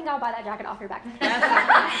 I think I'll buy that jacket off your back.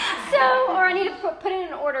 Or I need to put it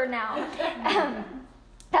in order now.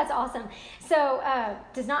 That's awesome. So,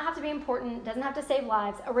 does not have to be important, doesn't have to save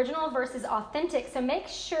lives. Original versus authentic. So make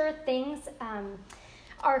sure things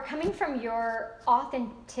are coming from your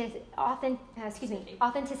authenticity.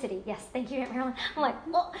 Yes, thank you, Aunt Marilyn. I'm like,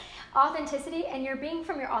 authenticity, and you're being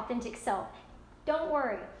from your authentic self. Don't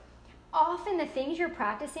worry. often the things you're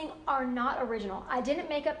practicing are not original. I didn't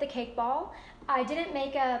make up the cake ball. I didn't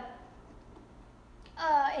make up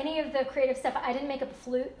any of the creative stuff. I didn't make up a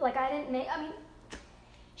flute.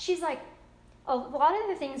 She's like, a lot of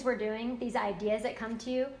the things we're doing, these ideas that come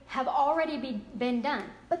to you, have already been done,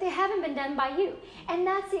 but they haven't been done by you. And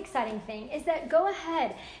that's the exciting thing, is that go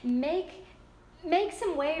ahead, make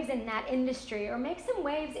some waves in that industry, or make some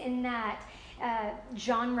waves in that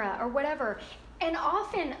genre or whatever. And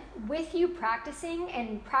often with you practicing,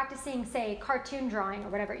 say, cartoon drawing or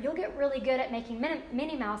whatever, you'll get really good at making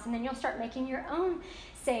Minnie Mouse, and then you'll start making your own,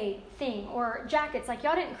 say, thing. Or jackets. Like,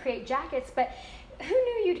 y'all didn't create jackets, but who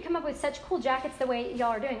knew you'd come up with such cool jackets the way y'all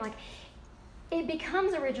are doing? Like, it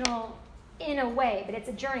becomes original in a way, but it's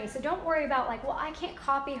a journey. So don't worry about, like, well, I can't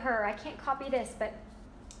copy her, I can't copy this. But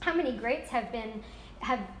how many greats have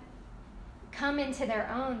come into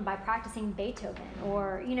their own by practicing Beethoven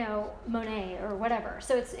or, Monet or whatever.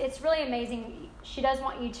 So it's really amazing. She does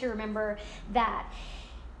want you to remember that.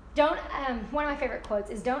 One of my favorite quotes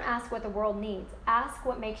is, don't ask what the world needs. Ask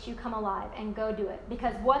what makes you come alive and go do it.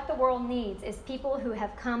 Because what the world needs is people who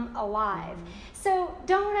have come alive. So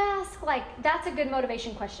don't ask, like, that's a good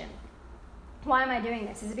motivation question. Why am I doing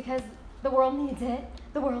this? Is it because the world needs it?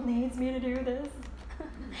 The world needs me to do this?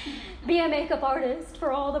 Be a makeup artist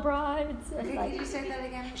for all the brides. Could you say that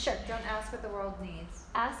again? Sure. Don't ask what the world needs.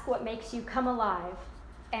 Ask what makes you come alive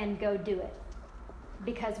and go do it.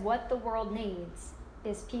 Because what the world needs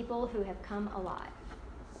is people who have come alive.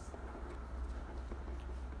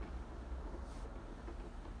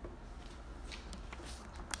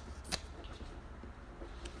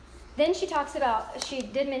 Then she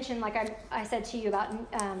did mention, like I said to you about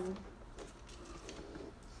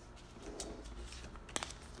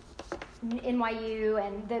NYU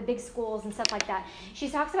and the big schools and stuff like that. She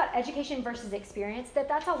talks about education versus experience,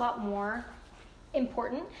 that's a lot more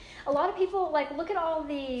important. A lot of people, like, look at all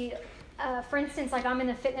the, for instance, like, I'm in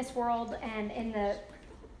the fitness world and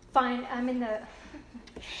I'm in the...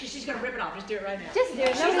 She's going to rip it off. Just do it right now. Just do it.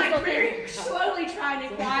 She's like very slowly trying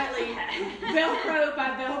to quietly Velcro by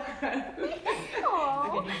Velcro.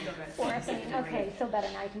 Aww. Okay, feel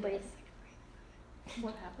better now. You can breathe.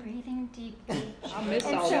 What happened? Breathing deeply. I missed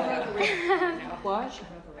all that. What? She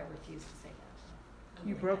broke her. I refuse to say that.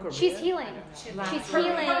 You broke her She's rib? healing. She's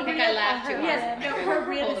healing. I think I laughed too hard. Yes, No, her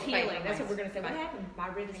rib Pulled is a fight healing. with That's what my- we're going to say. What happened? My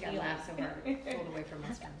rib is I healing. laughed so hard, pulled away from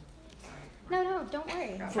my skin. No, don't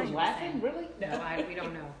worry. For laughing? Really? No, we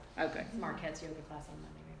don't know. Okay. Marquette's yoga class on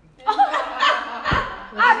Monday, maybe.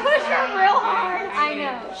 I pushed her real hard. I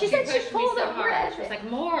know. She said she pushed me pulled so a hard. rib. She was like,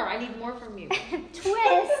 more. I need more from you.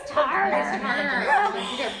 Twist harder.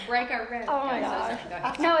 You're going to break our rib. Oh my Guys,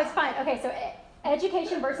 gosh. No, it's fine. Okay, so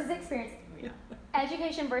education versus experience.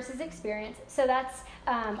 Education versus experience. So that's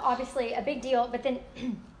obviously a big deal. But then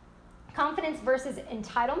confidence versus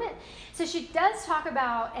entitlement. So she does talk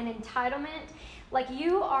about an entitlement. Like,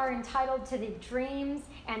 you are entitled to the dreams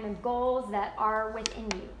and the goals that are within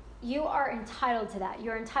you. You are entitled to that.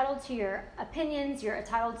 You're entitled to your opinions. You're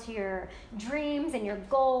entitled to your dreams and your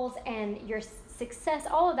goals and your success,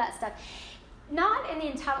 all of that stuff. Not in the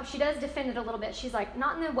entitlement. She does defend it a little bit. She's like,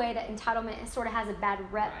 not in the way that entitlement sort of has a bad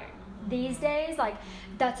rep these days. Like,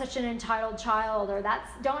 that's such an entitled child, or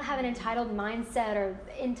don't have an entitled mindset, or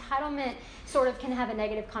entitlement sort of can have a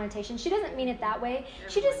negative connotation. She doesn't mean it that way.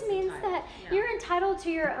 She just means that you're entitled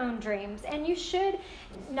to your own dreams, and you should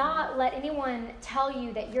not let anyone tell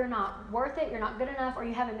you that you're not worth it, you're not good enough, or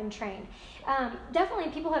you haven't been trained. Definitely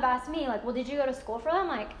people have asked me, like, well, did you go to school for that? I'm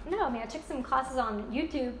like, no, I mean, I took some classes on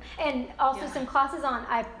YouTube, and also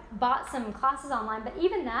I bought some classes online, but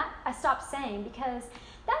even that I stopped saying, because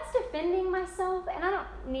that's defending myself, and I don't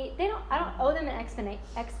owe them an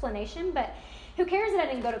explanation, but who cares that I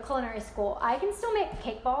didn't go to culinary school? I can still make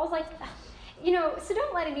cake balls, like, so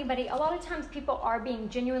don't let anybody. A lot of times people are being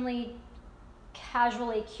genuinely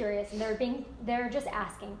casually curious, and they're just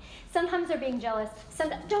asking. Sometimes they're being jealous.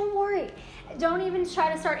 Don't worry. Don't even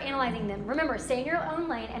try to start analyzing them. Remember, stay in your own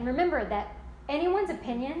lane, and remember that anyone's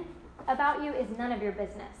opinion about you is none of your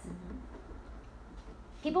business.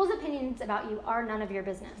 People's opinions about you are none of your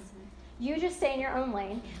business. You just stay in your own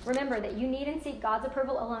lane. Remember that you need and seek God's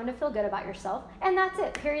approval alone to feel good about yourself, and that's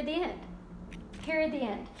it. Period. The end. Period. The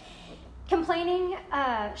end. Complaining.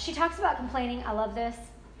 She talks about complaining. I love this.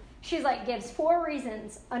 She's like, gives 4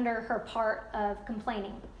 reasons under her part of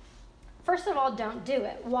complaining. First of all, don't do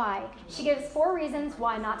it. Why? She gives 4 reasons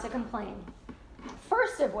why not to complain.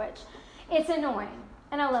 First of which, it's annoying.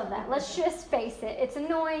 And I love that. Let's just face it. It's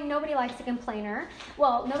annoying. Nobody likes a complainer.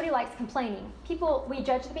 Well, nobody likes complaining. We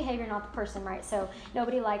judge the behavior, not the person, right? So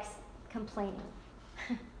nobody likes complaining.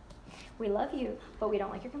 We love you, but we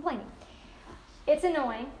don't like your complaining. It's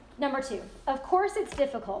annoying. Number 2, of course it's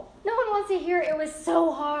difficult. No one wants to hear it was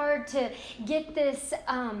so hard to get this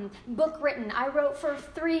book written. I wrote for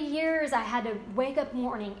 3 years. I had to wake up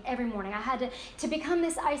every morning. I had to become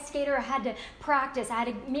this ice skater. I had to practice. I had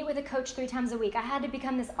to meet with a coach 3 times a week. I had to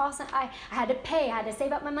become this awesome. I had to pay. I had to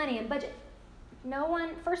save up my money and budget. No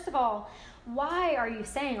one, first of all, why are you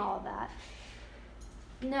saying all of that?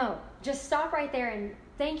 No, just stop right there and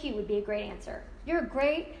thank you would be a great answer. You're a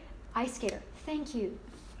great ice skater. Thank you.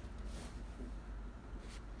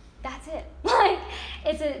 That's it. Like,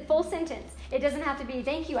 it's a full sentence. It doesn't have to be,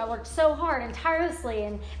 thank you, I worked so hard and tirelessly,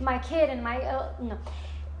 and my kid and no.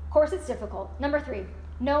 Of course it's difficult. Number 3,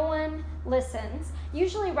 no one listens.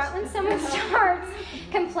 Usually right when someone starts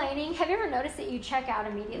complaining, have you ever noticed that you check out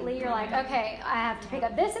immediately? You're like, okay, I have to pick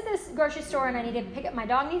up this at this grocery store, and I need to pick up, my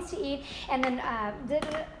dog needs to eat, and then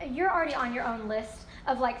you're already on your own list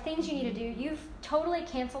of like things you need to do. You've totally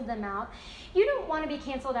canceled them out. You don't want to be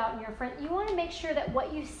canceled out in your friend. You want to make sure that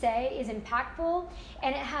what you say is impactful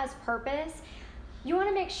and it has purpose. You want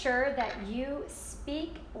to make sure that you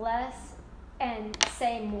speak less and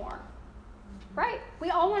say more. Right? We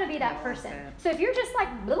all want to be that person. So if you're just like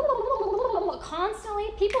blah, blah, blah, blah, blah, blah, constantly,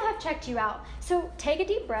 people have checked you out. So take a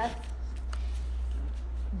deep breath.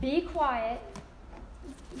 Be quiet.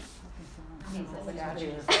 I think our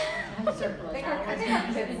kids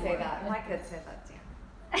say that. My kids say that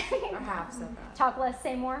too. Or have said that. Talk less,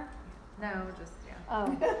 say more. No, just Oh.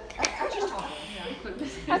 just talking.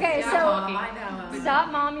 Okay, Yeah, so Mom, I know. stop,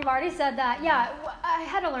 Mom. You've already said that. Yeah, I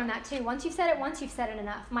had to learn that too. Once you've said it once, you've said it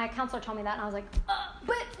enough. My counselor told me that, and I was like,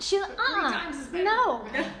 but she, times is better. no.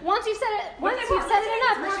 Once you've said it, What once if you've I- said it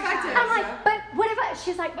enough, more effective, I'm like, so. but what if I?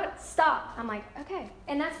 She's like, stop. I'm like, okay,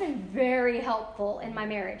 and that's been very helpful in my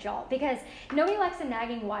marriage, y'all, because nobody likes a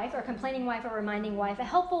nagging wife or complaining wife or reminding wife. A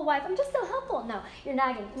helpful wife, I'm just so helpful. No, you're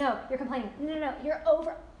nagging. No, you're complaining. No, you're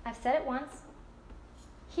over. I've said it once.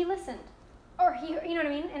 He listened. Or he, you know what I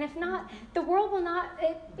mean? And if not, the world will not,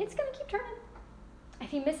 it's going to keep turning. If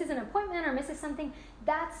he misses an appointment or misses something,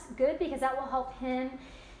 that's good because that will help him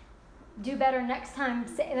do better next time.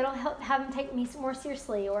 It'll help have him take me more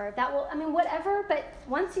seriously, or that will, whatever. But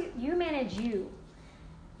once you manage you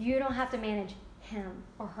don't have to manage him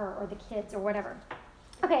or her or the kids or whatever.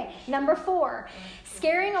 Okay, number 4,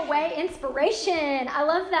 scaring away inspiration. I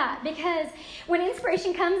love that because when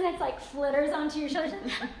inspiration comes and it's like flitters onto your shoulders,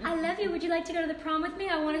 I love you. Would you like to go to the prom with me?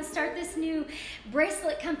 I want to start this new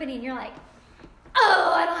bracelet company. And you're like,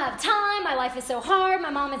 oh, I don't have time. My life is so hard.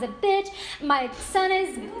 My mom is a bitch. My son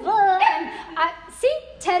is blah. And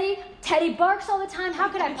Teddy barks all the time. How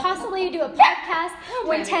could I possibly do a podcast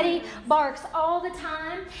when Teddy barks all the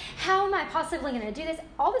time? How am I possibly going to do this?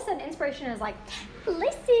 All of a sudden, inspiration is like,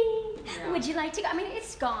 Lissy, would you like to go?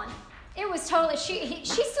 It's gone. It was totally, she's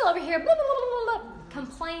still over here, blah, blah, blah, blah, blah,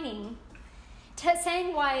 complaining,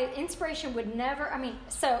 saying why inspiration would never,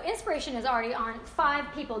 so inspiration is already on 5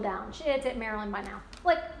 people down. It's at Maryland by now.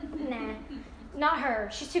 Like, nah. Not her.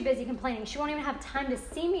 She's too busy complaining. She won't even have time to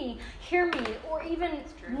see me, hear me, or even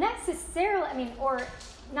necessarily, or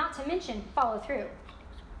not to mention follow through.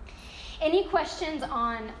 Any questions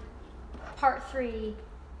on part 3,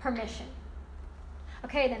 permission?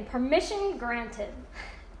 Okay, then permission granted.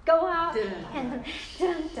 Go out and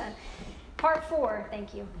dun. Part 4,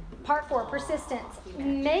 thank you. Part 4, persistence.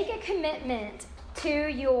 Make a commitment to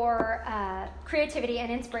your creativity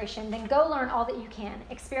and inspiration, then go learn all that you can.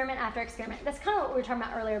 Experiment after experiment. That's kind of what we were talking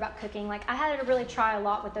about earlier about cooking. Like, I had to really try a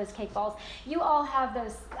lot with those cake balls. You all have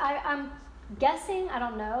those. I'm guessing, I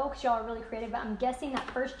don't know, because y'all are really creative, but I'm guessing that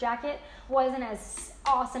first jacket wasn't as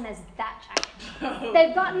awesome as that jacket.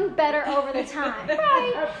 They've gotten better over the time.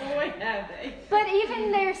 Right? Boy, have they. But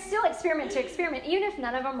even they're still experiment to experiment, even if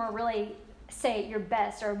none of them are really say your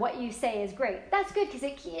best or what you say is great. That's good because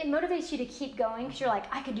it motivates you to keep going because you're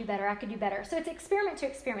like, I could do better. So it's experiment to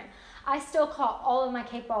experiment. I still call all of my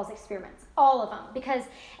cake balls experiments, all of them, because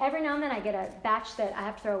every now and then I get a batch that I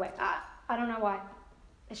have to throw away. I don't know why.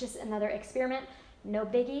 It's just another experiment. No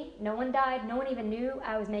biggie. No one died. No one even knew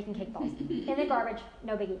I was making cake balls. In the garbage.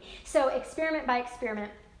 No biggie. So experiment by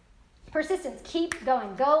experiment. Persistence, keep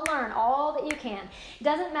going. Go learn all that you can.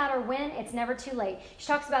 Doesn't matter when, it's never too late. She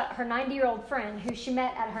talks about her 90-year-old friend who she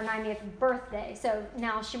met at her 90th birthday. So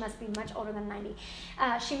now she must be much older than 90.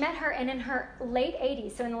 She met her, and in her late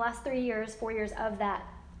 80s, so in the last 4 years of that,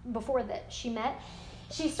 before that she met,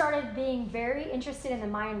 she started being very interested in the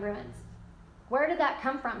Mayan ruins. Where did that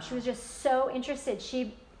come from? She was just so interested.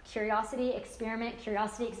 Curiosity, experiment.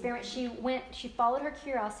 She followed her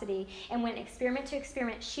curiosity and went experiment to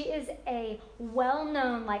experiment. She is a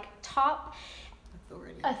well-known, top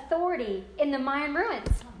authority in the Mayan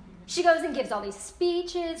ruins. She goes and gives all these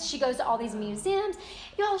speeches. She goes to all these museums.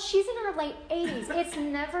 Y'all, she's in her late 80s. It's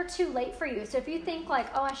never too late for you. So if you think like,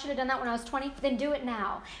 oh, I should have done that when I was 20, then do it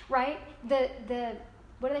now, right?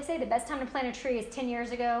 What do they say? The best time to plant a tree is 10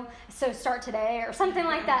 years ago, so start today or something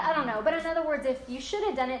like that. I don't know. But in other words, if you should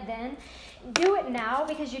have done it then, do it now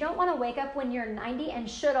because you don't want to wake up when you're 90 and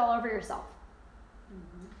shit all over yourself.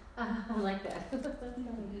 I like that.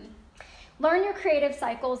 Learn your creative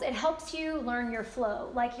cycles. It helps you learn your flow.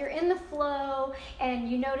 Like you're in the flow and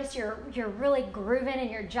you notice you're really grooving and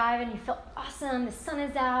you're jiving. You feel awesome. The sun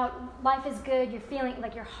is out. Life is good. You're feeling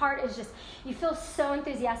like your heart is just, you feel so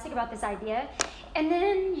enthusiastic about this idea. And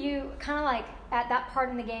then you kind of like at that part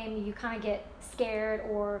in the game, you kind of get scared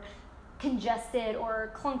or congested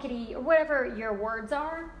or clunkety or whatever your words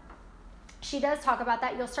are. She does talk about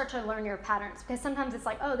that. You'll start to learn your patterns because sometimes it's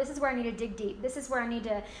like, oh, this is where I need to dig deep. This is where I need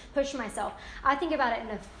to push myself. I think about it in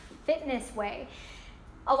a fitness way.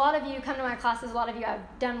 A lot of you come to my classes, a lot of you I've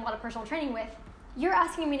done a lot of personal training with. You're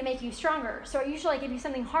asking me to make you stronger. So usually I give you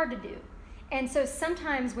something hard to do. And so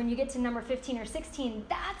sometimes when you get to number 15 or 16,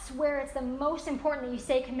 that's where it's the most important that you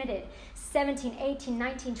stay committed. 17, 18,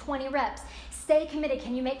 19, 20 reps. Stay committed.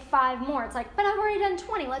 Can you make 5 more? It's like, but I've already done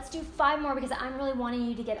 20. Let's do 5 more because I'm really wanting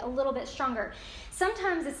you to get a little bit stronger.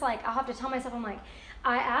 Sometimes it's like, I'll have to tell myself, I'm like,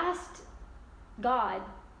 I asked God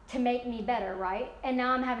to make me better, right? And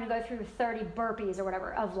now I'm having to go through 30 burpees or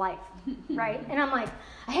whatever of life, right? And I'm like,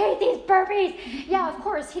 I hate these burpees. Yeah, of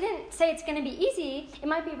course. He didn't say it's going to be easy. It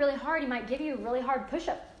might be really hard. He might give you a really hard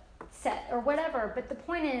push-up set or whatever. But the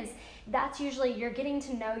point is, that's usually you're getting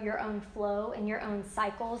to know your own flow and your own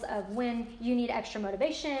cycles of when you need extra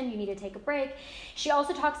motivation, you need to take a break. She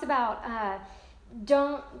also talks about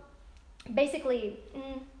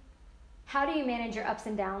how do you manage your ups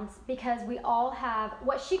and downs? Because we all have,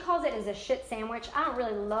 what she calls it is a shit sandwich. I don't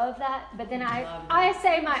really love that, but then I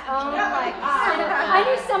say my own, like, I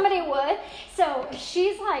knew somebody would. So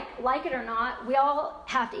she's like it or not, we all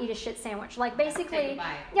have to eat a shit sandwich. Like basically, Take a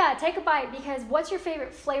bite. Yeah, take a bite because what's your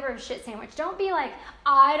favorite flavor of shit sandwich? Don't be like,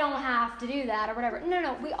 I don't have to do that or whatever.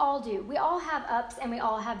 No, we all do. We all have ups and we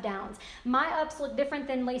all have downs. My ups look different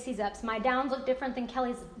than Lacey's ups. My downs look different than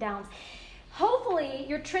Kelly's downs. Hopefully,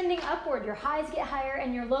 you're trending upward. Your highs get higher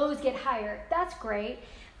and your lows get higher. That's great.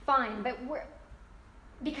 Fine. But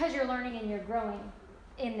because you're learning and you're growing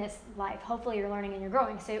in this life, hopefully you're learning and you're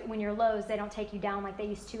growing. So when you're lows, they don't take you down like they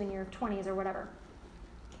used to in your 20s or whatever.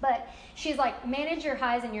 But she's like, manage your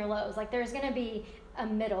highs and your lows. Like there's going to be a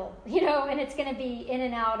middle, and it's going to be in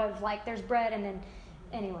and out of like there's bread and then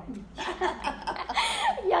anyway.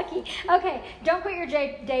 Yucky. Okay, don't quit your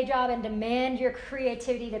day job and demand your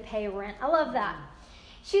creativity to pay rent. I love that.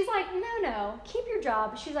 She's like, no, keep your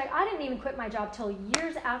job. She's like, I didn't even quit my job till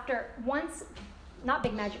years after not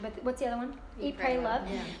Big Magic, but what's the other one? Eat, Pray, Love.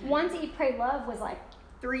 Yeah. Once Eat, Pray, Love was like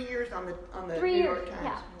 3 years on the 3 New years. York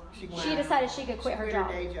Times. Yeah. She decided she could quit her job.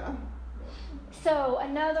 Day job. So,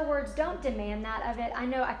 in other words, don't demand that of it. I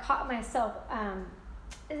know I caught myself,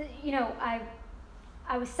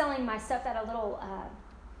 I was selling my stuff at a little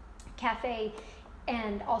cafe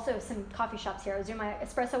and also some coffee shops here. I was doing my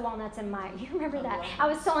espresso walnuts and you remember that? I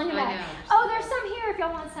was selling them at, there's some here if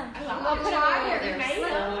y'all want some. I'll put it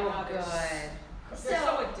So good. So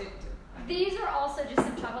addictive. These are also just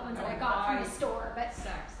some chocolate ones that I got from the store, but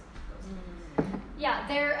yeah,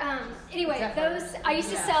 they're anyway. Those I used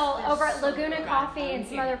to sell over at Laguna Coffee and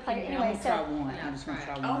some other places. Anyway, so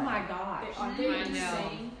Oh my gosh. Are they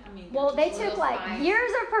insane? I mean, well, they took like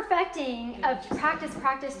years of perfecting, of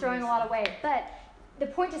practice, throwing a lot away. But the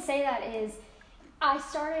point to say that is, I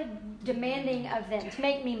started demanding of them to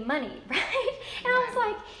make me money, right? And I was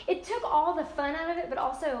like, it took all the fun out of it, but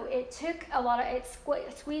also it took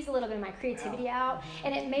squeezed a little bit of my creativity out,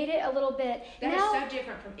 and it made it a little bit. That is so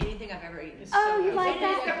different from anything I've ever eaten. You like It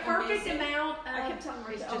that? is the perfect amount. I kept telling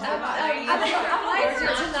It's myself.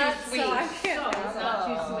 It's not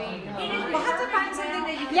too sweet. We'll have to find something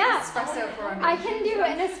that you can Yeah. espresso for me. I can do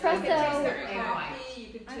an espresso.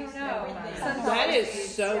 I don't know. That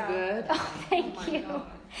is so good. Oh, thank you.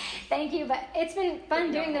 Thank you, but it's been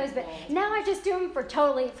fun doing those, but now I just do them for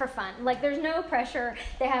fun. Like there's no pressure.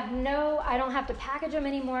 I don't have to package them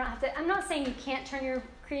anymore. I'm not saying you can't turn your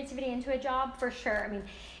creativity into a job for sure. I mean,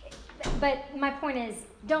 but my point is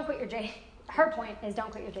don't quit your her point is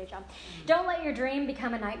don't quit your day job. Don't let your dream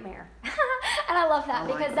become a nightmare. And I love that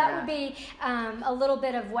because that would be a little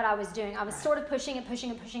bit of what I was doing. I was sort of pushing it,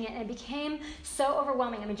 and it became so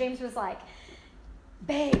overwhelming. I mean, James was like,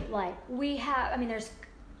 babe, there's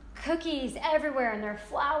cookies everywhere and there's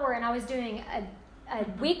flour, and I was doing a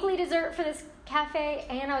weekly dessert for this cafe,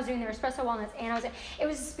 and I was doing the espresso walnuts, and it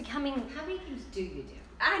was just becoming. How many things do you do?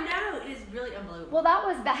 I know, it is really unbelievable. Well, that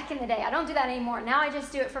was back in the day. I don't do that anymore. Now I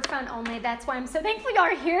just do it for fun only. That's why I'm so thankful y'all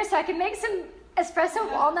are here, so I can make some espresso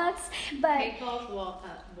walnuts. But Kate Paul's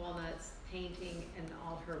walnuts, painting, and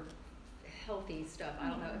all her healthy stuff. I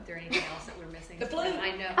don't know if there's anything else that we're missing. The flute.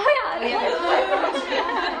 I know. oh yeah,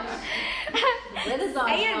 Renaissance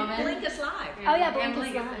And woman. Blink Us Live. Oh, yeah, And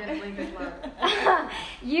Blink is Blink is live.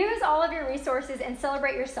 use all of your resources and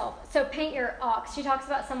celebrate yourself. So paint your ox. She talks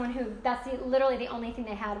about someone who literally the only thing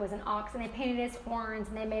they had was an ox, and they painted his horns,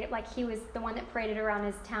 and they made it like he was the one that paraded around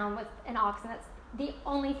his town with an ox, and that's the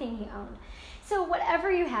only thing he owned. So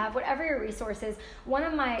whatever you have, whatever your resources,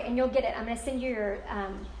 and you'll get it. I'm going to send you your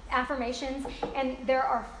affirmations, and there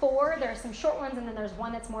are 4. There are some short ones, and then there's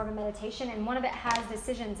one that's more of a meditation, and one of it has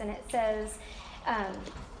decisions, and it says,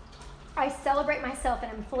 I celebrate myself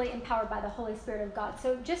and I'm fully empowered by the Holy Spirit of God.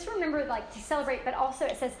 So just remember, like, to celebrate, but also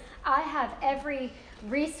it says, I have every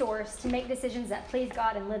resource to make decisions that please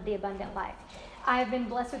God and live the abundant life. I have been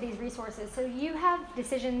blessed with these resources. So you have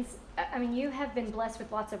decisions. You have been blessed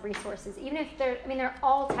with lots of resources. Even if there are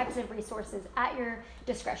all types of resources at your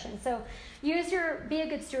discretion. So be a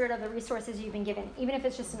good steward of the resources you've been given, even if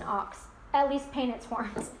it's just an ox. At least paint its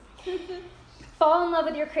horns. Fall in love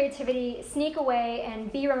with your creativity, sneak away,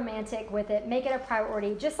 and be romantic with it. Make it a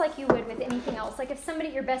priority, just like you would with anything else. Like if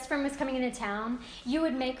your best friend was coming into town, you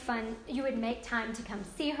would make time to come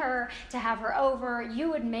see her, to have her over. You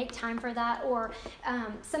would make time for that. Or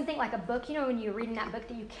something like a book. You know, when you're reading that book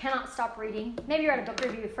that you cannot stop reading. Maybe you write a book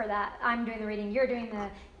review for that. I'm doing the reading. You're doing the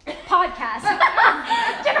podcast.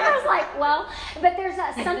 Jennifer's like, well, but there's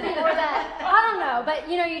that something, or that, I don't know, but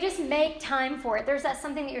you just make time for it. There's that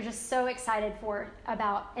something that you're just so excited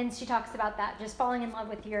about, and she talks about that, just falling in love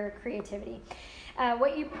with your creativity.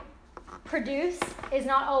 What you produce is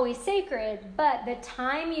not always sacred, but the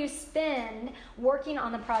time you spend working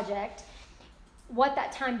on the project, what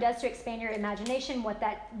that time does to expand your imagination, what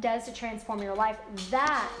that does to transform your life,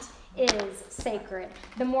 that is sacred.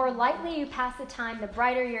 The more lightly you pass the time, the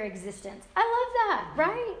brighter your existence. I love that,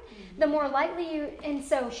 right? The more lightly and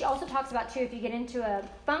so she also talks about too, if you get into a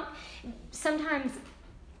funk, sometimes,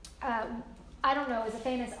 I don't know, it was a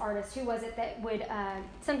famous artist, who was it that would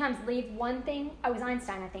sometimes leave one thing? Oh, it was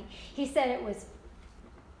Einstein, I think. He said it was,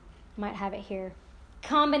 might have it here,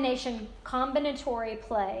 combinatory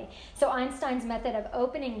play. So Einstein's method of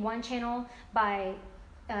opening one channel by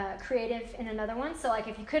creative in another one. So like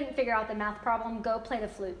if you couldn't figure out the math problem, go play the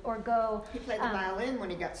flute or go. He played the violin when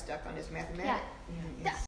he got stuck on his mathematics. Yeah.